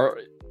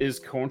 is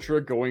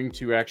Contra going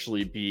to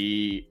actually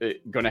be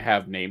going to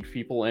have named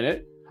people in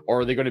it?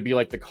 Or are they going to be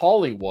like the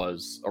Calling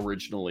was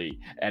originally,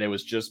 and it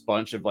was just a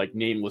bunch of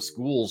nameless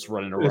schools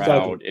running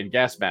around in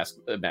gas mask?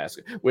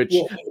 Which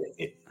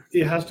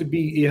it has to be.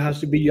 You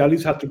at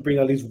least have to bring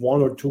at least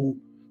one or two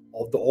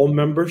of the old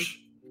members,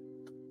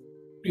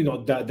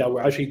 that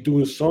were actually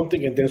doing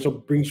something, and then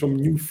bring some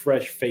new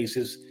fresh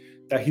faces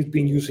that he's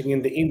been using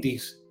in the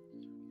Indies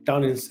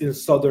down in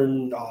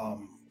Southern.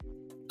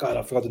 God,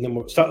 I forgot the name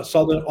of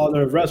Southern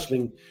Honor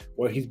Wrestling,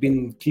 where he's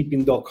been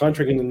keeping the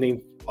contract in the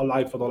name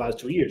alive for the last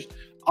 2 years.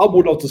 I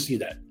would love to see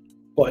that,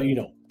 but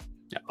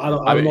Yeah. I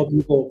don't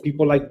know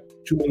people like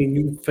too many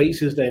new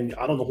faces. Then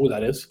I don't know who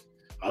that is.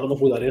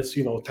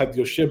 Type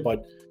of shit.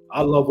 But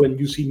I love when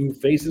you see new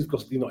faces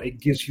because it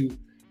gives you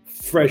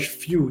fresh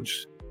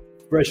feuds,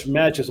 fresh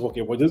matches.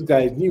 Okay, well this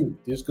guy is new.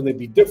 This is gonna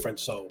be different.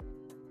 So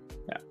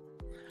yeah,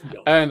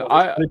 and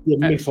it's a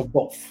mix of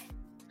both.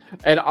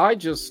 And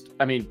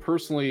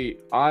personally,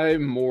 I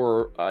am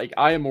more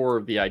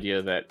of the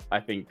idea that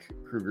I think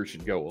Kruger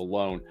should go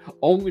alone,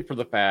 only for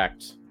the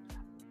fact,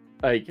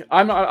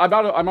 I'm not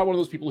one of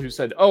those people who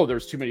said, "Oh,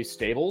 there's too many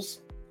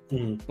stables,"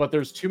 but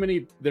there's too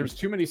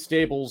many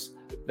stables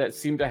that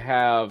seem to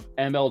have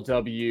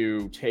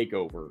MLW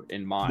takeover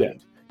in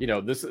mind. Yeah.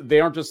 They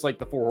aren't just like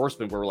the Four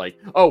Horsemen, where we're like,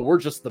 "Oh, we're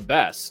just the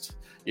best."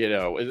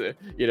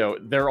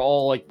 They're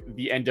all like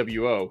the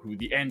NWO, who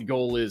the end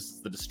goal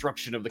is the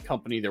destruction of the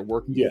company they're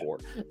working for.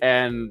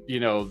 And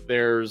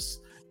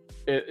there's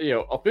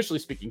officially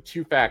speaking,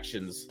 two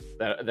factions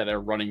that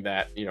are running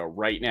that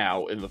right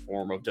now in the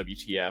form of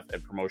WTF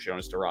and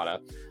Promociones Dorada.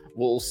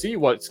 We'll see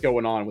what's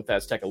going on with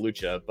Azteca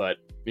Lucha, but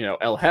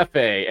El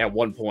Jefe at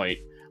one point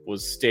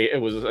was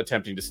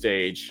attempting to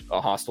stage a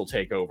hostile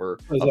takeover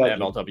of the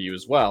MLW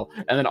as well,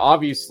 and then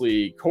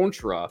obviously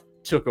Contra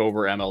took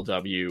over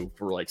MLW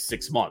for like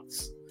 6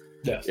 months.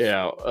 Yes.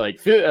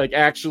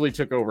 Actually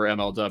took over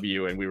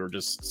MLW, and we were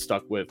just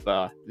stuck with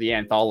the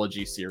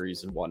anthology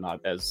series and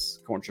whatnot as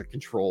Contra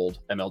controlled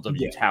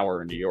MLW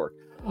Tower in New York.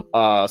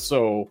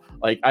 So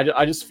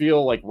I just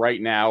feel like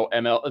right now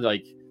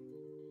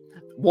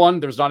one,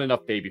 there's not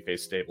enough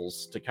babyface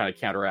stables to kind of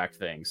counteract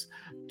things.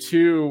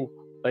 Two,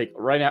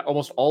 right now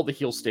almost all the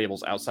heel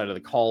stables outside of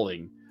the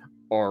Calling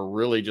are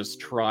really just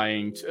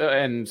trying to,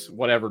 and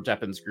whatever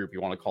Deppin's group you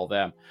want to call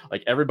them,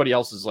 everybody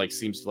else is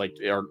seems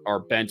to are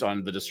bent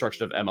on the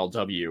destruction of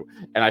MLW,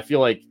 and I feel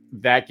like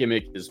that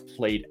gimmick is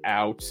played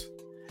out.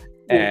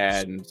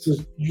 And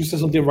you said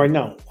something right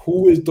now.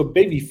 Who is the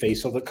baby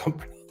face of the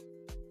company?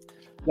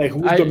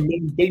 Who's the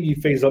main baby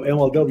face of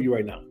MLW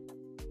right now?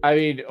 I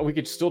mean, we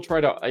could still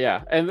try to,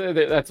 and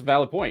that's a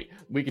valid point.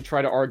 We could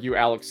try to argue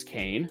Alex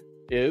Kane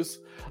is.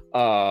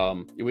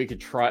 We could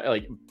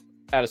try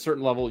at a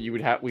certain level, we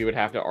would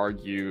have to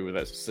argue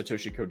that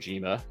Satoshi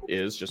Kojima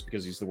is, just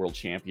because he's the world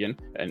champion,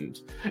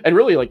 and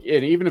really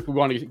and even if we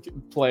want to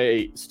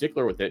play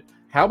stickler with it,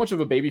 how much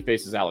of a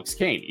babyface is Alex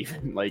Kane?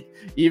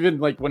 Even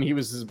when he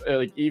was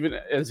even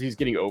as he's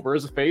getting over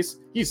as a face,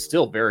 he's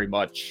still very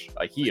much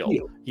a heel.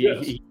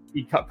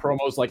 He cut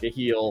promos like a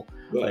heel.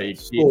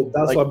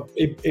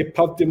 It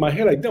popped in my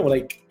head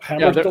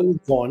Hammerstone was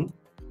gone.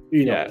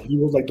 He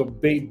was the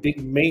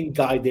big main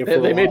guy there.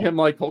 They made him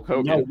like Hulk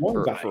Hogan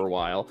for a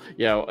while.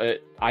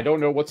 I don't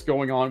know what's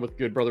going on with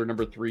Good Brother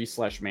number 3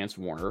 / Mance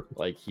Warner.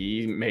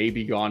 He may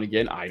be gone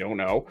again. I don't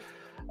know.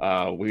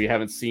 We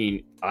haven't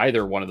seen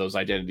either one of those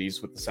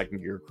identities with the Second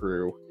Gear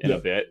crew in a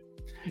bit.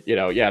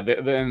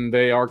 Then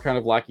they are kind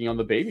of lacking on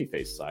the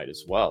babyface side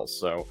as well.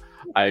 So,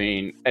 I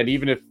mean, and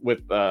even if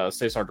with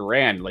Cesar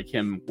Duran,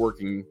 him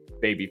working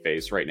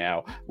babyface right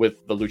now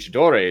with the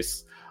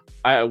Luchadores,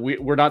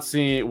 we're not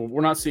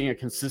seeing a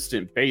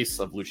consistent base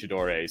of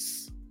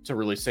luchadores to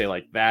really say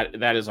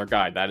that is our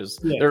guy. That is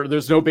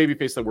there's no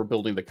babyface that we're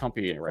building the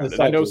company around.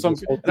 Exactly. And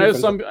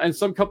I know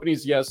some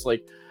companies, yes,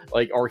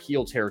 are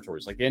heel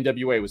territories. The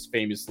NWA was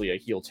famously a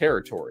heel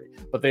territory,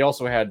 but they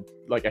also had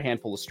a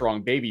handful of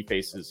strong baby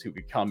faces who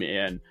could come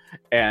in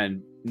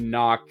and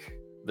knock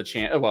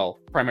the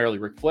primarily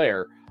Ric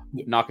Flair,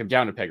 knock him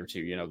down a peg or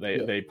two.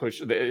 They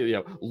push.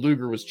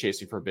 Luger was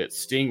chasing for a bit.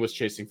 Sting was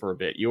chasing for a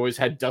bit. You always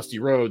had Dusty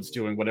Rhodes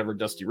doing whatever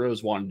Dusty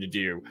Rhodes wanted to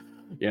do.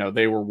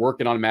 They were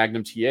working on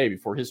Magnum TA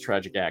before his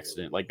tragic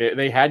accident.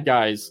 They had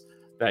guys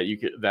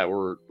that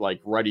were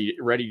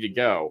ready to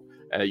go.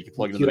 You could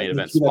plug in the main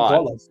event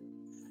spot.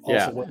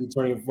 When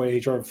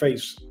he turned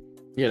face.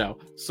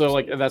 So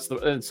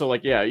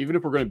even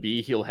if we're going to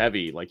be heel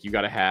heavy, you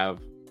got to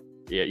have,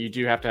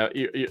 you have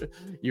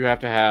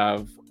to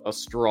have a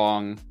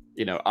strong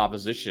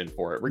opposition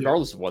for it,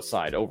 regardless of what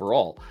side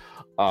overall.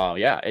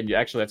 And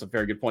actually that's a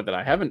very good point that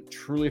I haven't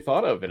truly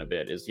thought of in a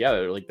bit is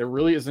there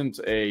really isn't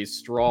a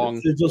strong.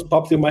 It just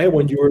popped in my head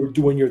when you were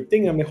doing your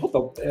thing. I mean, hold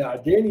up,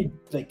 are there any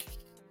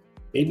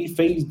baby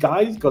face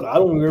guys? Because I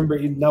don't remember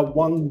not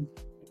one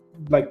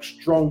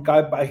strong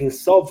guy by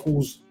himself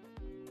who's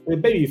a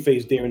baby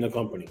face there in the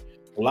company.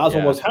 The last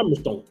one was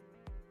Hammerstone.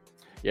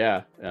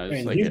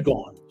 And he's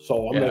gone.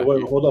 So I'm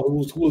wait, hold up,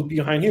 who's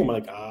behind him?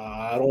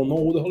 I don't know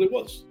who the hell it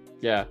was.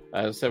 Yeah,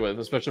 as I said,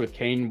 especially with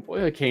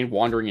Kane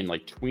wandering in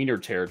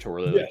tweener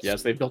territory.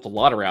 Yes, they've built a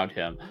lot around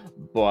him,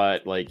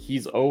 but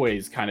he's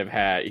always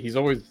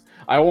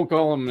I won't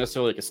call him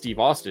necessarily a Steve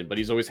Austin, but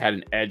he's always had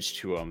an edge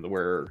to him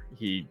where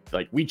he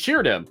we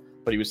cheered him,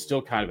 but he was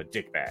still kind of a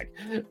dickbag.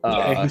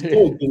 He's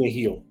still being a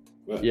heel.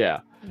 Right. Yeah,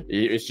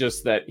 it's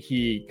just that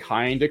he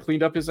kind of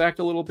cleaned up his act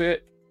a little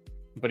bit,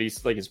 but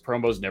he's his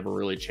promos never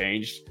really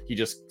changed. He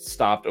just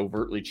stopped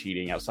overtly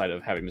cheating outside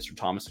of having Mr.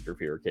 Thomas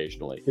interfere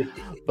occasionally. You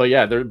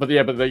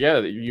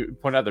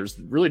point out there's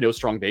really no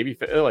strong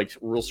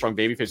real strong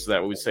baby faces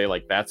that we say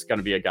that's going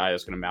to be a guy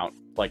that's going to mount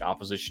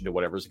opposition to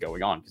whatever's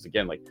going on. Because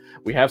again,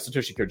 we have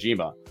Satoshi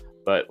Kojima,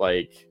 but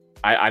like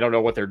I don't know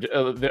what they're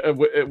I'm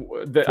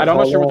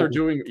not sure what they're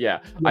doing. Yeah,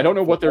 I don't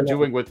know what they're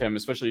doing with him,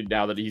 especially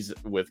now that he's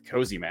with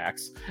Cozy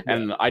Max.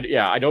 And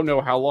I don't know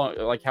how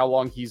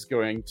long he's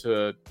going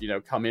to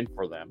come in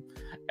for them.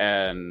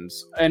 And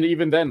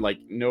even then, like,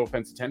 no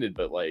offense intended,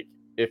 but like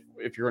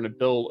if you're going to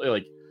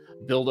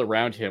build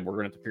around him, we're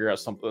going to have to figure out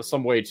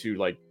some way to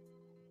like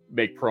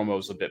make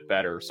promos a bit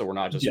better, so we're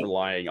not just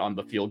relying on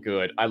the feel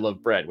good I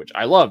love bread, which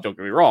I love, don't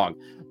get me wrong,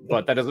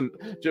 but that doesn't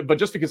but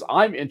just because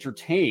I'm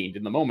entertained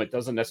in the moment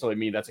doesn't necessarily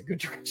mean that's a good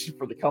direction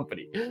for the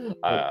company.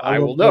 I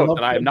will note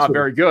that I am not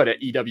very good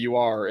at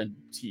EWR and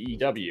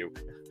TEW,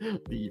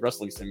 the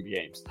wrestling sim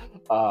games.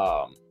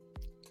 I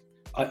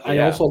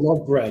also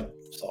love bread,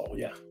 so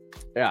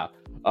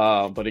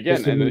but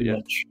again,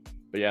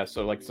 they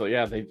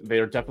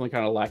are definitely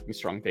kind of lacking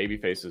strong baby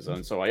faces.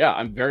 And so,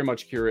 I'm very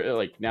much curious,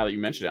 like, now that you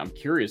mentioned it, I'm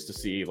curious to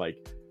see,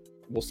 like,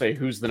 we'll say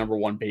who's the number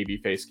one baby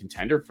face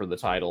contender for the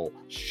title,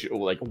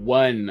 like,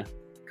 when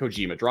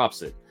Kojima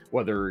drops it,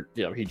 whether,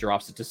 he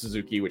drops it to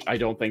Suzuki, which I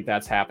don't think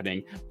that's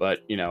happening,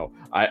 but,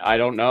 I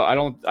don't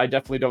know. I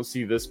definitely don't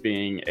see this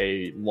being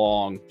a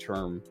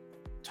long-term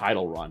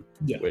title run,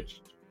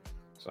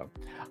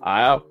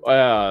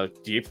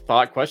 deep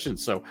thought question.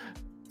 So,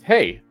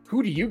 hey,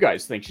 who do you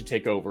guys think should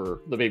take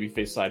over the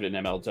babyface side in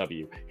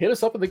MLW? Hit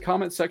us up in the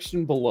comment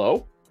section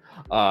below.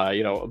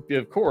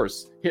 Of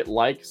course, hit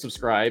like,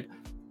 subscribe.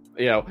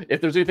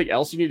 If there's anything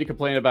else you need to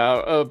complain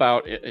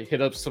about hit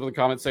up some of the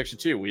comment section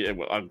too.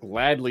 I'll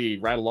gladly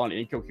rattle on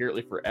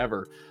incoherently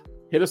forever.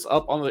 Hit us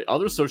up on the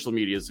other social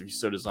medias if you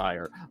so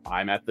desire.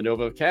 I'm at the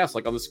Nova Cast,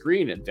 like on the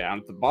screen, and down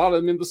at the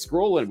bottom in the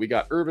scrolling, we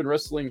got Urban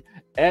Wrestling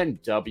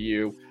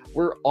NW.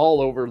 We're all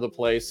over the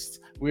place.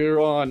 We're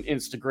on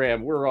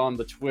Instagram. We're on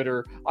the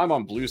Twitter. I'm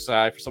on Blue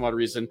Side for some odd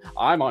reason.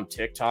 I'm on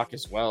TikTok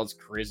as well. It's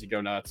crazy go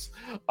nuts.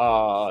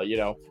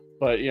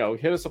 But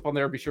hit us up on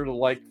there. Be sure to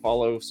like,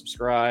 follow,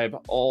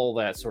 subscribe, all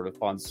that sort of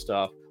fun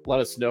stuff. Let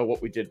us know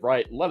what we did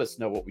right. Let us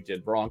know what we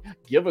did wrong.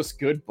 Give us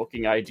good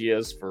booking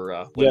ideas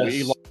for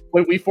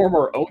when we form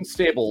our own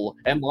stable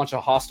and launch a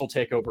hostile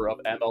takeover of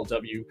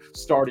MLW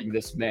starting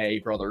this May,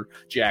 brother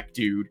Jack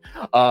Dude.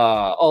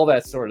 All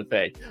that sort of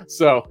thing.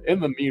 So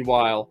in the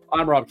meanwhile,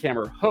 I'm Rob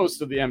Kamerer,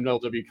 host of the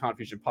MLW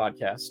Confusion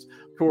Podcast.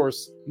 Of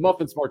course,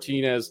 Muffins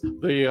Martinez,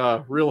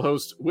 the real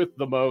host with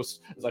the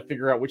most, as I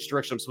figure out which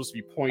direction I'm supposed to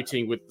be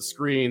pointing with the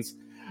screens.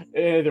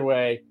 Either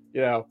way,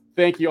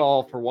 thank you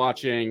all for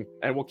watching,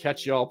 and we'll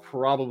catch you all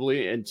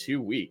probably in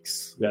 2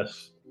 weeks.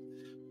 Yes.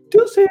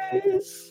 Deuces!